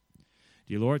 Let's pray.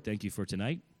 Dear Lord, thank you for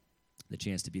tonight, the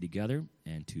chance to be together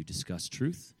and to discuss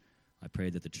truth. I pray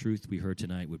that the truth we heard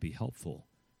tonight would be helpful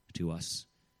to us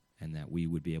and that we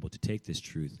would be able to take this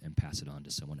truth and pass it on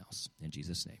to someone else. In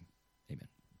Jesus' name.